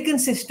the American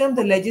system,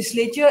 the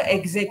legislature,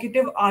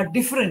 executive are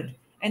different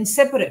and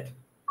separate.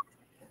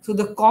 So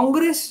the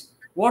Congress,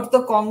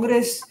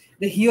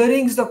 the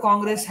hearings the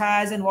Congress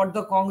has and what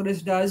the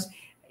Congress does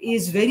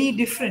is very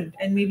different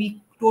and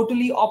maybe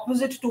totally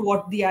opposite to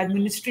what the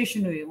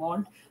administration may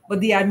want,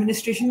 but the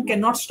administration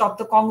cannot stop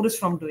the Congress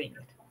from doing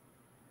it.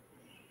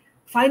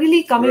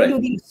 Finally, coming to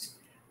this,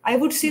 I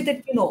would say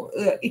that,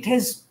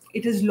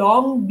 it has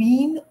long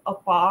been a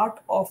part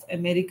of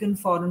American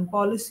foreign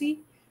policy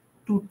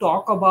to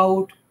talk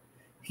about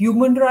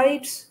human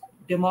rights,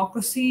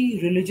 democracy,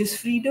 religious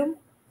freedom,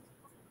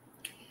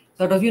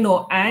 with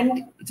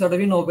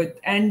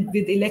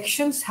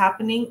elections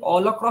happening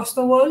all across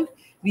the world,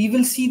 we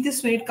will see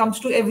this when it comes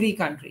to every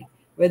country,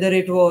 whether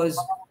it was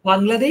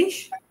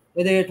Bangladesh,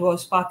 whether it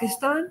was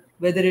Pakistan,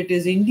 whether it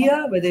is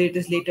India, whether it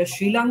is later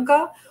Sri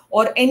Lanka,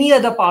 or any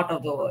other part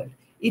of the world.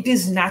 It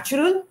is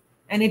natural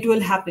and it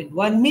will happen.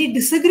 One may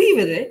disagree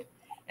with it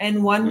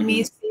and one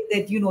may say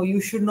that,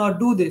 you should not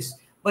do this.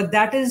 But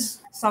that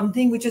is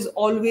something which has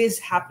always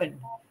happened.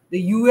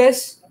 The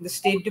US, the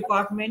State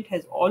Department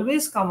has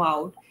always come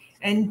out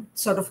and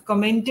sort of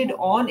commented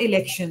on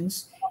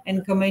elections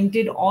and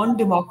commented on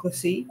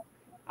democracy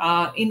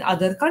in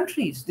other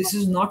countries. This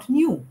is not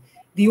new.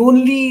 The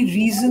only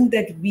reason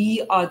that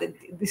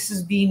this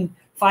has been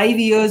 5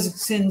 years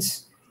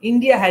since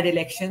India had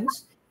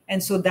elections. And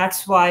so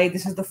that's why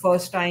this is the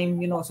first time,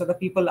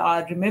 people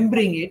are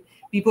remembering it.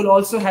 People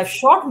also have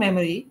short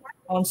memory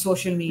on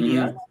social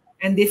media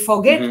and they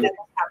forget that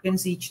it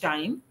happens each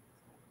time.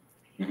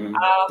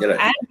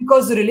 And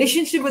because the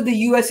relationship with the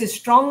US is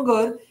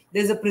stronger,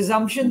 there's a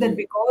presumption that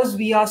because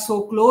we are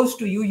so close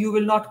to you, you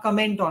will not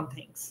comment on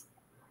things.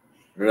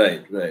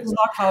 Right. It's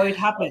not how it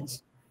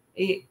happens.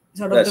 The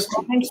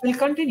comments will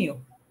continue.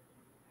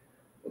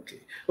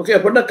 Okay,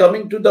 Aparna,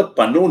 coming to the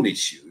Panun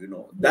issue,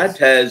 that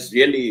has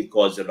really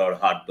caused a lot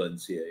of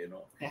heartburns here,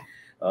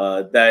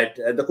 that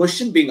the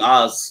question being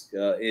asked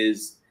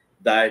is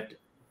that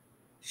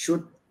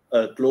should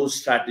a close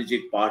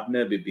strategic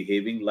partner be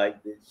behaving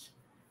like this?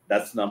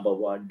 That's number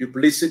one.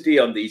 Duplicity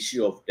on the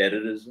issue of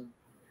terrorism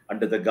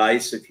under the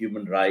guise of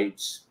human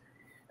rights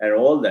and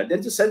all that.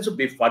 There's a sense of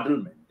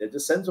befuddlement. There's a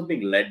sense of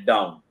being let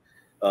down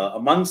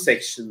among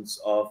sections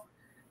of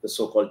the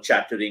so-called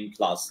chattering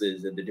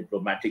classes and the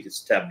diplomatic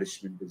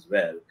establishment as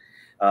well,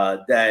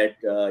 that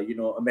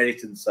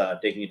Americans are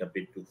taking it a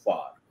bit too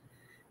far.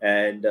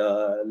 And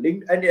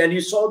and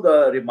you saw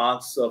the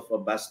remarks of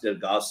Ambassador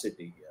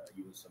Garcetti,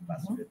 U.S.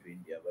 Ambassador to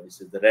India, where he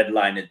says the red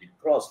line has been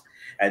crossed,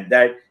 and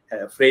that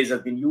phrase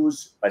has been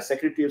used by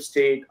Secretary of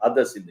State,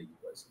 others in the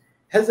U.S.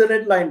 Has the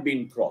red line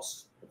been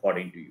crossed,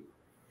 according to you?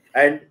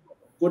 And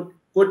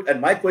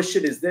and my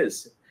question is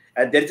this: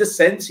 and there's a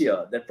sense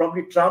here that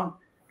probably Trump,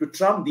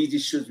 these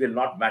issues will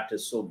not matter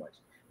so much.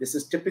 This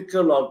is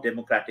typical of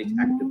democratic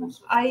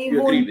activism. I Do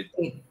you agree with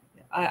that?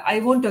 I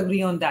won't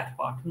agree on that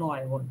part. No,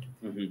 I won't.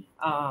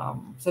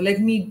 So let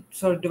me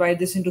sort of divide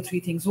this into three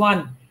things.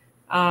 One,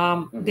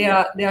 there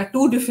are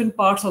two different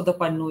parts of the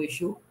Pannu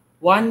issue.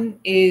 One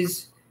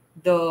is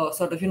the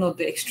sort of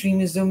the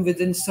extremism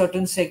within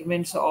certain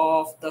segments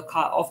of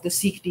the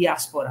Sikh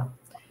diaspora,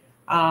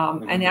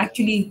 and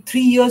actually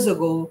 3 years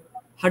ago,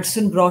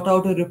 Hudson brought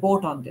out a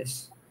report on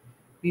this.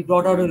 We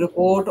brought out a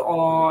report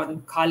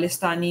on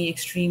Khalistani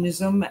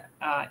extremism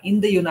in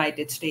the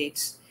United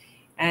States,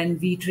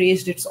 and we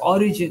traced its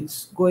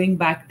origins going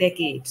back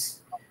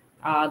decades.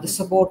 The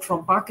support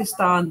from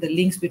Pakistan, the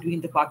links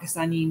between the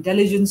Pakistani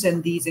intelligence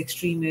and these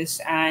extremists,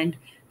 and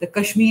the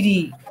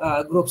Kashmiri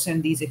groups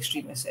and these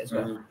extremists as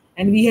well.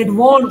 And we had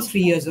warned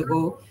 3 years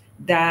ago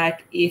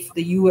that if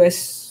the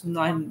US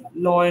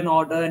law and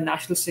order and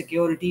national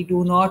security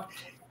do not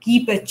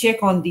keep a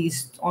check on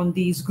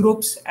these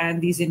groups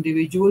and these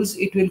individuals,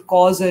 it will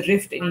cause a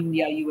rift in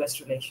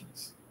India-US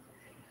relations.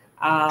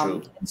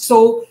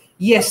 So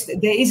yes,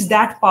 there is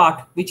that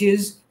part, which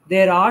is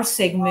there are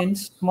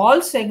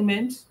small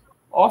segments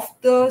of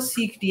the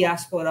Sikh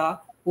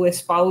diaspora who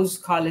espouse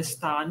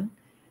Khalistan,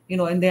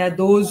 and there are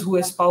those who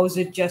espouse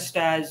it just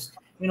as,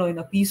 in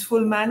a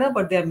peaceful manner,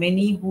 but there are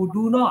many who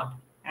do not.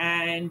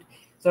 And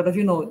sort of,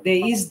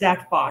 there is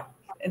that part.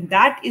 And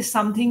that is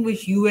something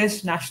which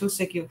US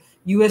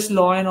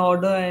law and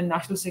order and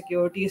national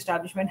security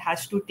establishment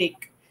has to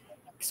take,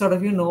 sort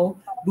of,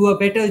 do a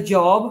better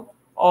job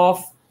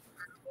of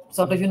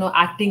sort of,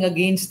 acting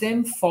against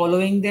them,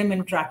 following them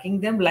and tracking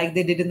them like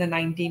they did in the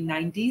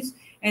 1990s.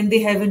 And they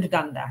haven't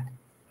done that.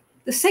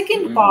 The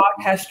second part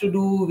has to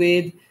do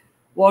with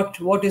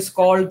what is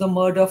called the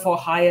murder for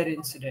hire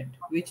incident,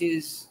 which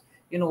is,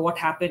 what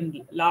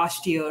happened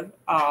last year,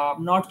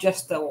 not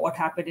just what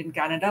happened in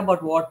Canada,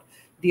 but what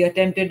the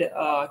attempted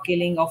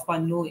killing of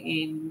Pannu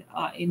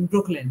in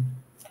Brooklyn.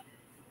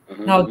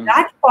 Now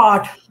that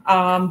part,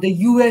 the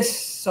US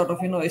sort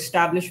of,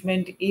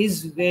 establishment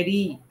is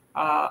very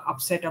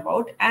upset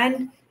about.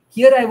 And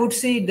here I would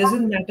say it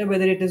doesn't matter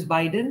whether it is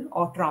Biden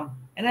or Trump.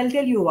 And I'll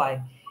tell you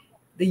why.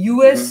 The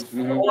US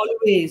has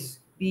always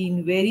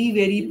been very,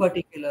 very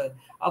particular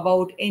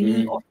about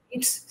any of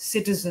its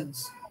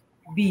citizens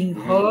being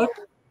hurt,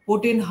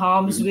 put in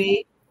harm's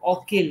way,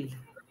 or killed.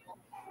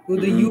 So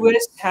the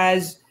US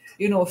has,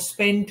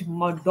 spent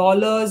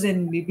dollars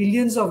and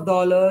billions of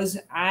dollars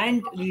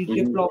and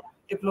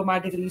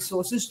diplomatic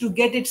resources to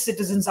get its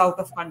citizens out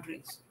of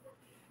countries.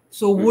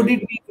 So would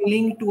it be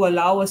willing to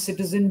allow a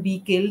citizen be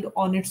killed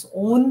on its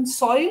own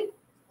soil?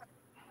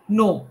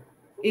 No,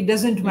 it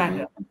doesn't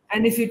matter.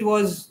 And if it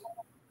was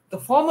the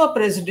former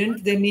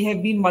president, there may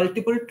have been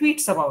multiple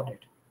tweets about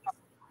it.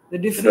 The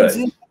difference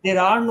is there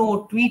are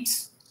no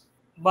tweets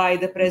by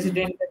the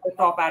president and the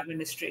top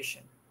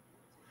administration.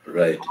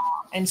 Right.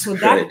 And so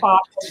that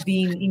part has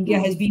been, India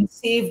has been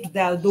saved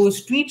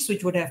those tweets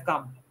which would have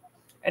come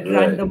at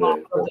random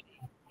hours of the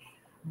day.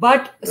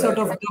 But sort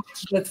of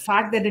the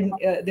fact that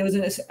there was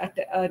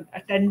an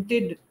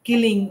attempted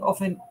killing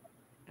of an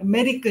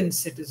American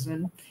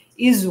citizen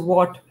is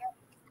what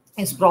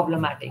is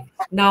problematic.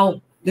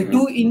 Now, the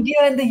two, India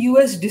and the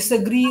US,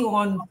 disagree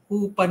on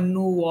who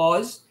Pannu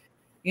was,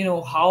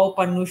 how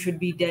Pannu should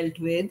be dealt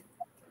with.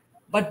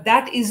 But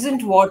that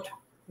isn't what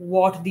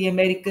the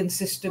American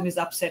system is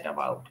upset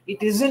about.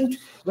 It isn't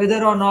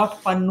whether or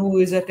not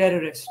Pannu is a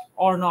terrorist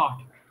or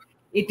not.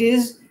 It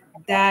is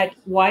that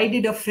why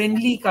did a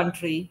friendly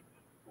country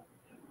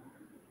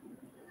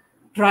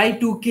try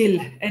to kill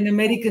an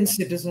American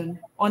citizen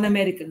on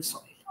American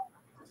soil?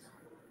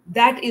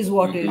 That is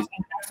what is,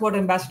 and that's what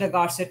Ambassador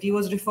Garcetti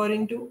was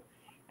referring to.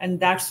 And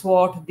that's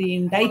what the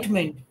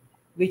indictment,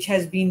 which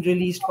has been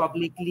released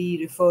publicly,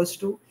 refers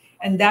to.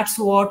 And that's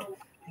what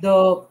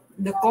the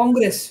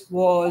Congress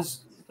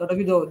was, sort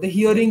of, the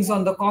hearings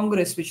on the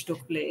Congress which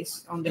took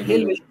place, on the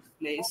Hill which took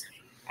place.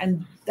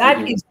 And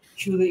that is the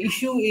issue. The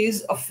issue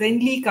is a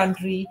friendly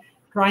country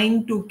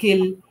trying to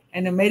kill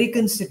an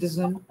American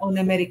citizen on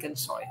American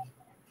soil.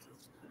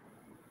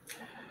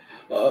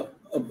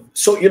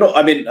 So,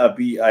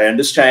 I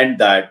understand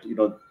that,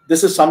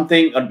 this is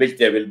something on which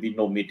there will be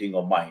no meeting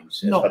of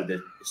minds as far as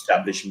the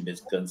establishment is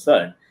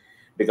concerned,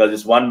 because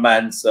it's one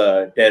man's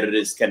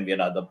terrorist can be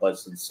another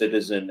person's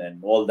citizen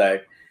and all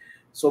that.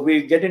 So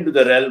we get into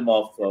the realm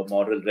of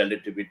moral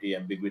relativity,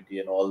 ambiguity,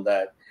 and all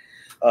that.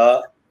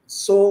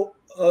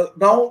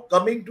 Now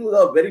coming to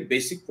the very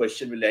basic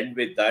question, we'll end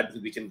with that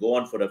because we can go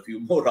on for a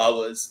few more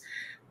hours,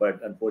 but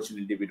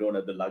unfortunately we don't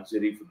have the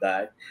luxury for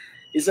that.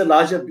 is a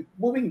larger,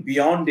 moving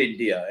beyond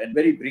India. And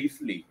very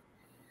briefly,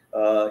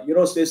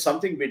 there's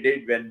something we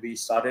did when we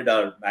started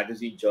our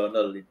magazine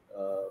journal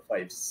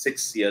 5,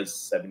 6 years,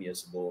 7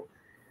 years ago.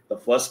 The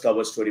first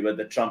cover story was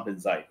the Trump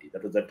anxiety.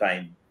 That was the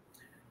time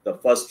the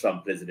first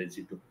Trump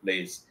presidency took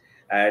place.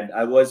 And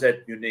I was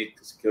at Munich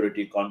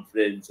Security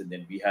Conference, and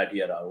then we had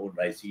here our own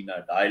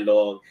Raisina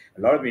dialogue,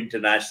 a lot of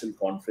international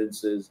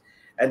conferences.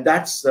 And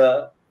that's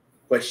the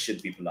question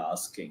people are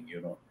asking,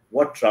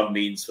 what Trump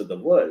means for the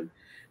world.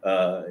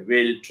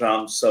 Will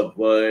Trump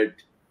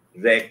subvert,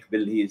 wreck?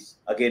 Will he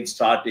again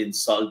start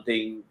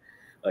insulting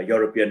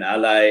European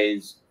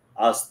allies,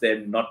 ask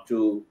them not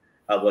to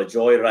have a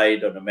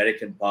joyride on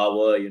American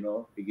power,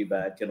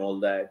 piggyback and all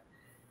that?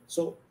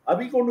 So are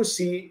we going to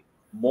see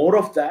more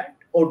of that?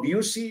 Or do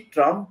you see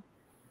Trump,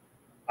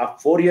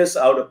 4 years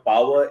out of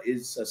power,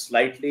 is a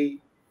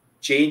slightly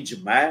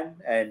changed man,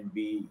 and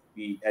he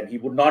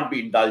would not be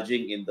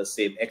indulging in the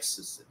same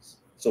excesses,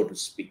 so to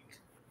speak?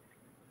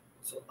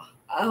 So,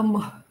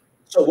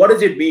 so what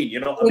does it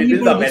mean?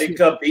 Will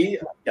America be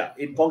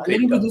in concrete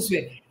let me put terms? this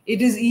way.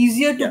 It is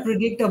easier to Yeah.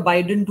 predict a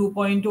Biden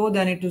 2.0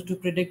 than it is to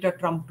predict a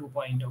Trump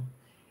 2.0.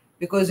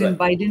 Because in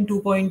Right. Biden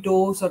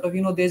 2.0, sort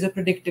of, there's a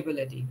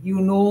predictability. You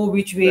know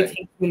which way Right.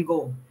 things will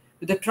go.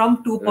 With the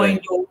Trump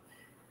 2.0, Right.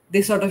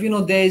 they sort of,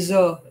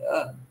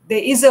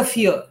 there is a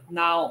fear.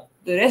 Now,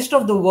 the rest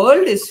of the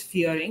world is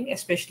fearing,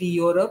 especially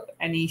Europe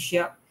and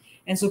Asia.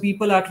 And so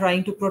people are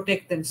trying to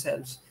protect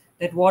themselves.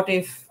 That what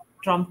if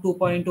Trump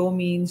 2.0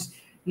 means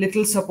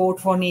little support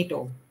for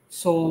NATO?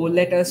 So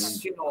let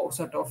us,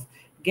 sort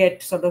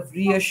of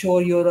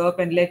reassure Europe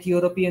and let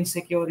Europeans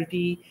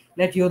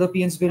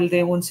build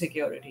their own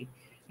security.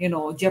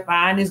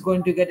 Japan is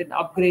going to get an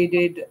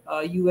upgraded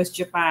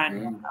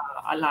US-Japan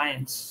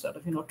alliance, sort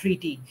of,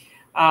 treaty.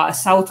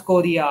 South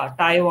Korea,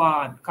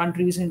 Taiwan,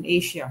 countries in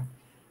Asia.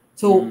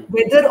 So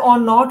whether or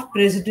not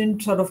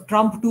President sort of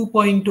Trump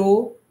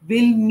 2.0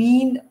 will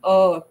mean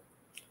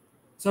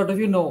sort of,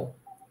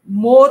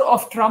 more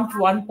of Trump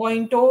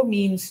 1.0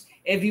 means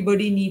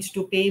everybody needs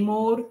to pay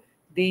more,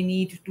 they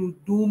need to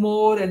do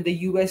more, and the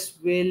US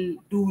will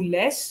do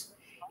less,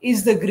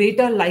 is the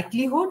greater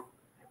likelihood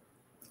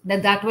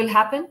that will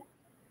happen.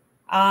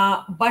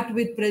 But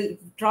with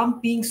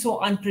Trump being so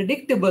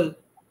unpredictable,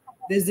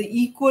 there's the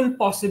equal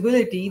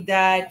possibility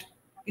that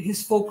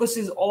his focus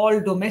is all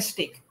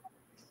domestic.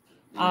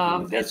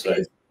 That's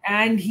right.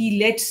 And he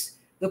lets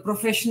the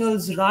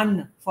professionals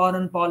run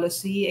foreign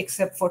policy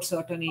except for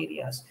certain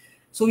areas.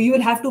 So you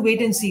will have to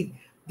wait and see.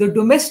 The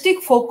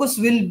domestic focus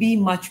will be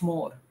much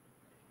more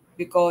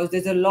because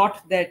there's a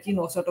lot that,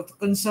 sort of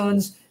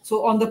concerns.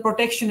 So on the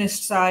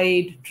protectionist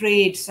side,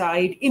 trade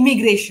side,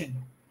 immigration.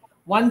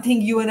 One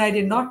thing you and I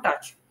did not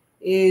touch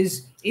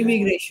is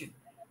immigration.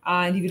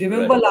 And if you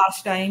remember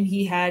last time,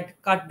 he had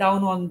cut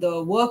down on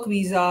the work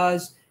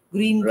visas,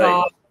 green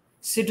card,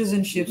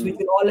 citizenships, which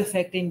will all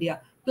affect India.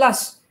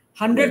 Plus,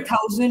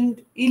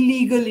 100,000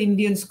 illegal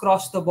Indians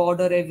cross the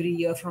border every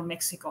year from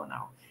Mexico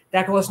now.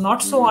 That was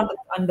not so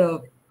under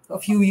a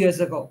few years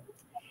ago.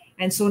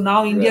 And so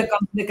now India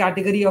comes in the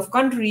category of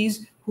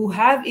countries who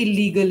have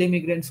illegal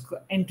immigrants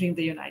entering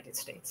the United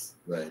States.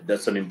 Right.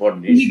 That's an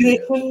important issue.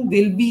 Immigration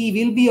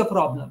will be a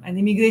problem. And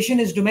immigration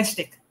is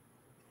domestic.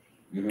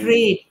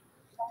 Trade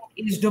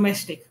is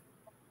domestic.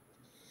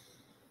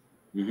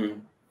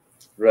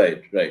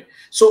 Right.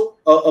 So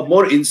a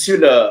more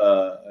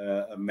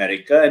insular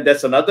America, and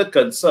that's another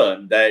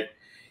concern that,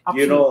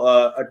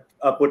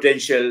 a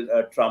potential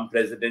Trump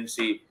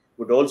presidency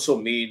would also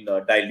mean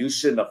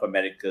dilution of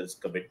America's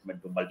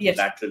commitment to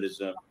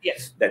multilateralism.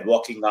 Yes. That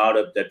walking out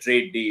of the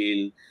trade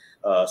deal,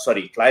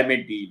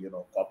 climate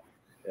deal,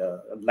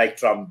 like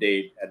Trump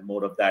did, and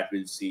more of that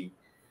we'll see,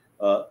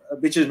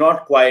 which is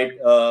not quite,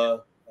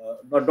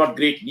 not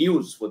great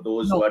news for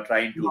those who are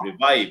trying to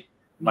revive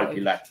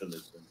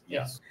multilateralism.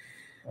 Yes.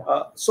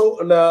 So,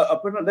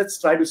 Aparna, let's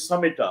try to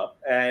sum it up.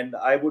 And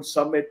I would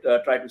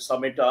try to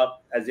sum it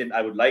up, as in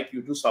I would like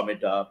you to sum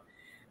it up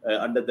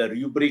under the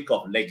rubric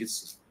of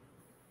legacy,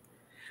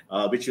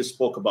 which you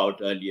spoke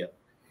about earlier.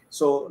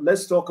 So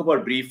let's talk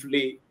about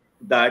briefly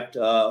that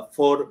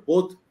for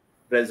both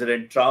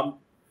President Trump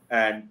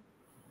and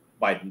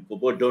Biden, for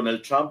both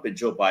Donald Trump and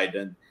Joe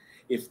Biden,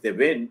 if they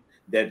win,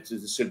 then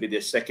this will be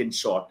their second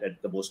shot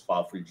at the most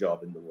powerful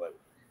job in the world.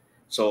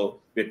 So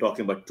we're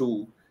talking about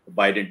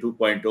Biden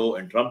 2.0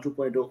 and Trump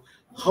 2.0.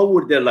 How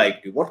would they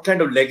like to? What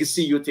kind of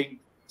legacy you think?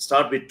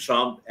 Start with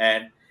Trump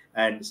and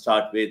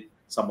start with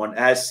someone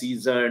as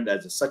seasoned,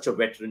 as such a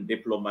veteran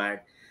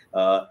diplomat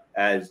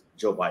as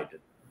Joe Biden.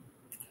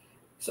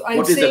 So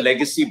what is the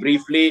legacy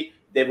briefly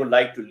they would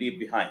like to leave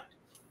behind?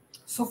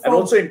 And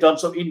also in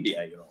terms of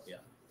India,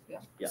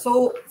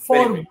 So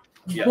for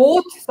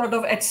both sort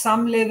of at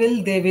some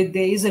level, there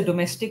is a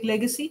domestic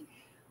legacy.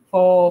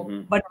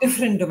 But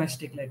different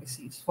domestic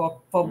legacies. For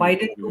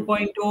Biden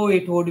 2.0,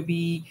 it would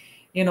be,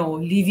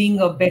 leaving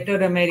a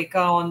better America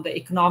on the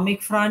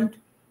economic front,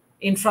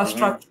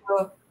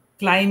 infrastructure,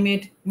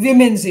 climate,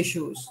 women's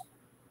issues,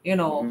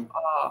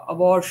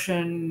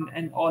 abortion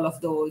and all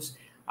of those,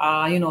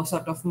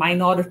 sort of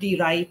minority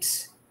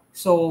rights,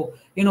 So,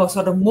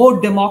 sort of more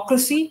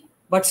democracy,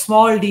 but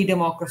small d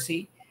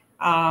democracy,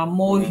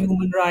 more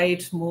human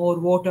rights, more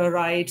voter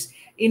rights,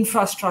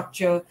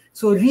 infrastructure.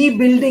 So,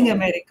 rebuilding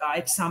America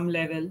at some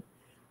level.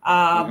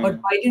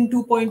 But Biden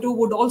 2.0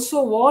 would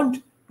also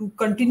want to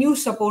continue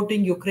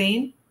supporting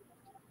Ukraine,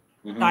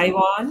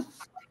 Taiwan,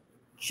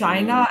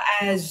 China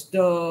as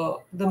the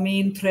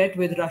main threat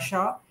with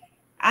Russia,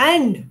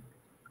 and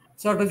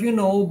sort of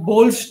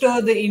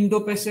bolster the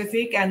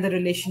Indo-Pacific and the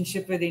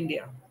relationship with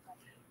India.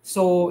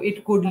 So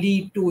it could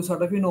lead to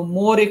sort of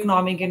more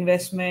economic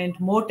investment,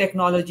 more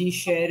technology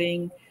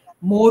sharing,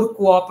 more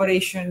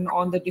cooperation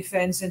on the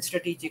defense and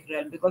strategic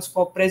realm. Because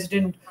for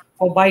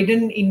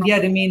Biden,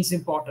 India remains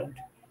important.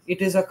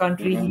 It is a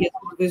country he has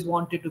always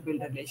wanted to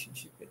build a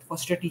relationship with for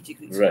strategic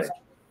reasons.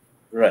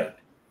 Right.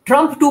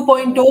 Trump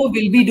 2.0 will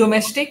be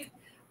domestic,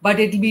 but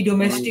it will be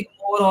domestic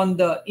more on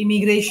the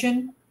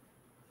immigration,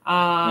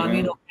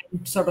 and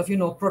sort of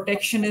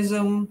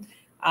protectionism,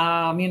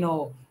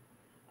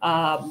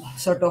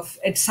 sort of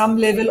at some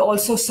level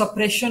also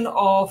suppression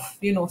of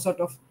sort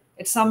of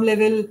at some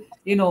level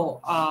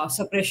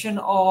suppression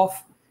of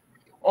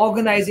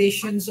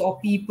organizations or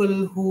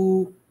people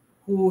who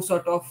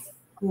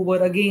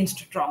were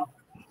against Trump.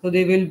 So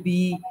there will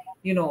be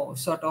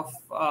sort of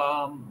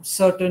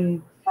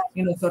certain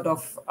sort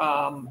of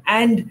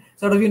and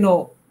sort of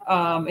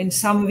in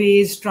some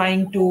ways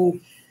trying to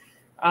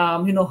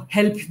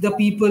help the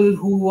people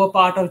who were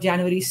part of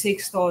January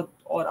 6th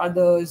or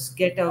others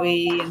get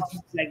away and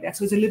things like that.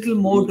 So it's a little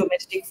more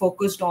domestic,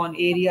 focused on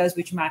areas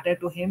which matter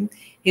to him,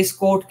 his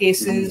court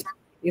cases,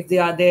 if they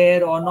are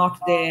there or not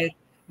there,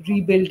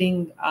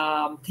 rebuilding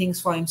things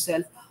for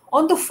himself.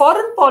 On the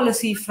foreign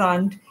policy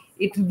front,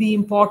 it will be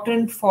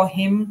important for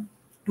him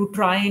to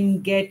try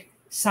and get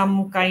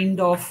some kind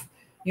of,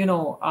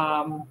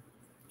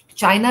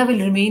 China will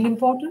remain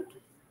important,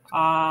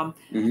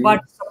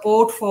 but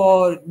support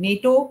for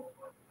NATO,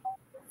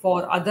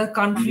 for other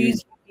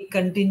countries, will be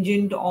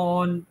contingent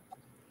on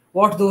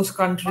what those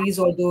countries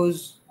or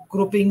those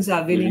groupings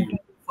are willing to do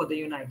for the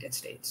United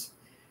States.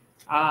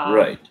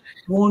 Right.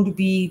 Won't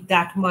be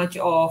that much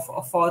of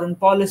a foreign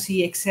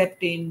policy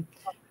except in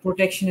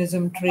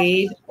protectionism,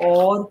 trade,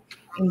 or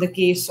in the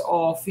case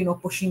of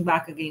pushing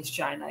back against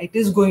China. It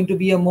is going to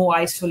be a more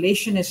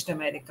isolationist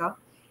America.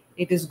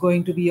 It is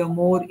going to be a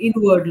more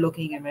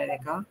inward-looking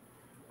America.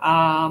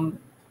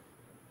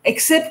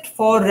 Except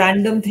for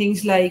random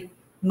things like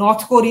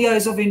North Korea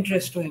is of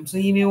interest to him, so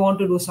he may want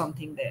to do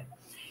something there.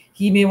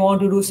 He may want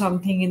to do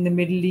something in the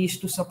Middle East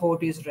to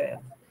support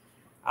Israel.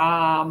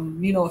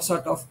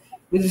 Sort of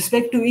with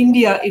respect to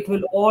India, it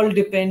will all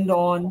depend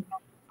on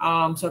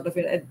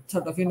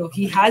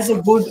he has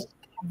a good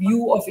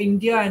view of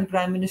India and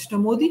Prime Minister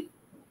Modi,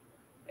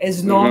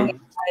 as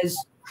long as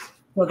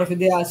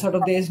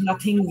there's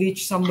nothing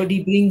which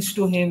somebody brings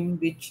to him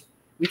which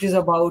is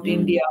about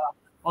India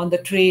on the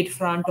trade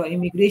front or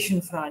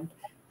immigration front,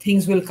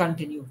 things will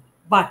continue.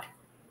 But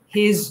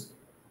he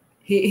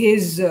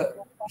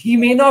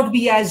may not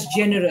be as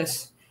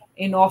generous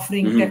in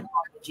offering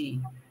technology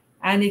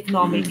and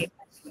economic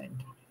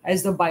investment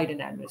as the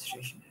Biden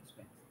administration has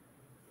been.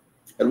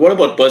 And what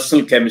about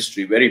personal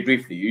chemistry? Very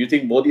briefly, you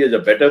think Modi has a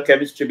better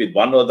chemistry with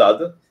one or the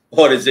other,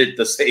 or is it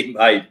the same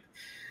hype?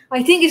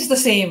 I think it's the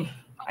same.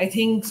 I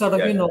think I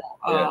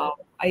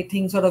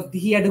think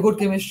he had a good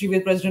chemistry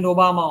with President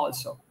Obama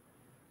also.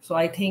 So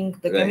I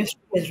think the chemistry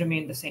has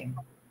remained the same.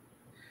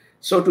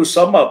 So to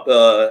sum up,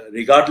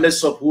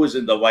 regardless of who is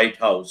in the White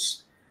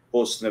House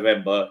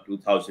post-November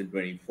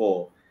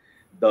 2024,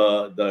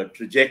 the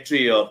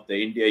trajectory of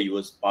the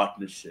India-US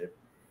partnership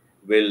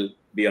will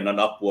be on an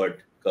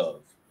upward curve,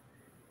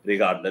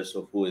 regardless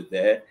of who is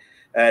there.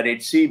 And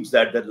it seems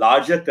that the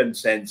larger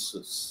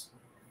consensus,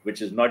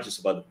 which is not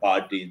just about the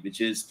parties,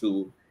 which is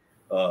to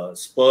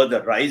spur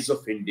the rise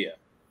of India,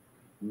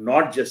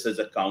 not just as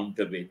a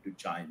counterweight to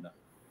China,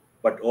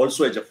 but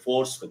also as a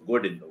force for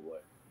good in the world.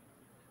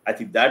 I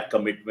think that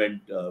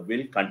commitment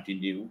will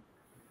continue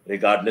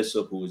regardless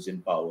of who is in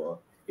power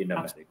in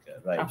America,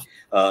 right?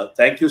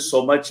 Thank you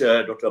so much,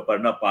 Dr.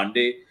 Aparna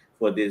Pande,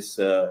 for this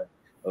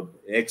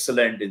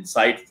excellent,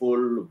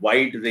 insightful,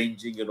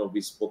 wide-ranging,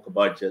 we spoke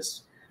about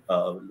just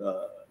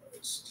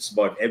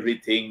about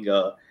everything.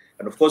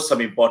 And of course,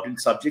 some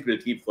important subject we'll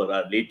keep for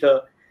our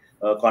later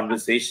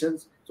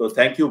conversations. So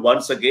thank you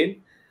once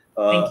again.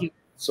 Thank you.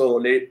 So,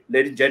 ladies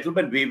and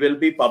gentlemen, we will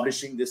be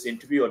publishing this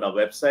interview on our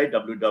website,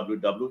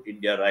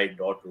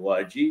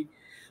 www.indiaright.org.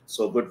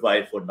 So,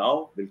 goodbye for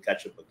now. We'll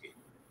catch up again.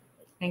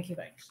 Thank you.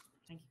 Thanks.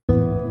 Thank you.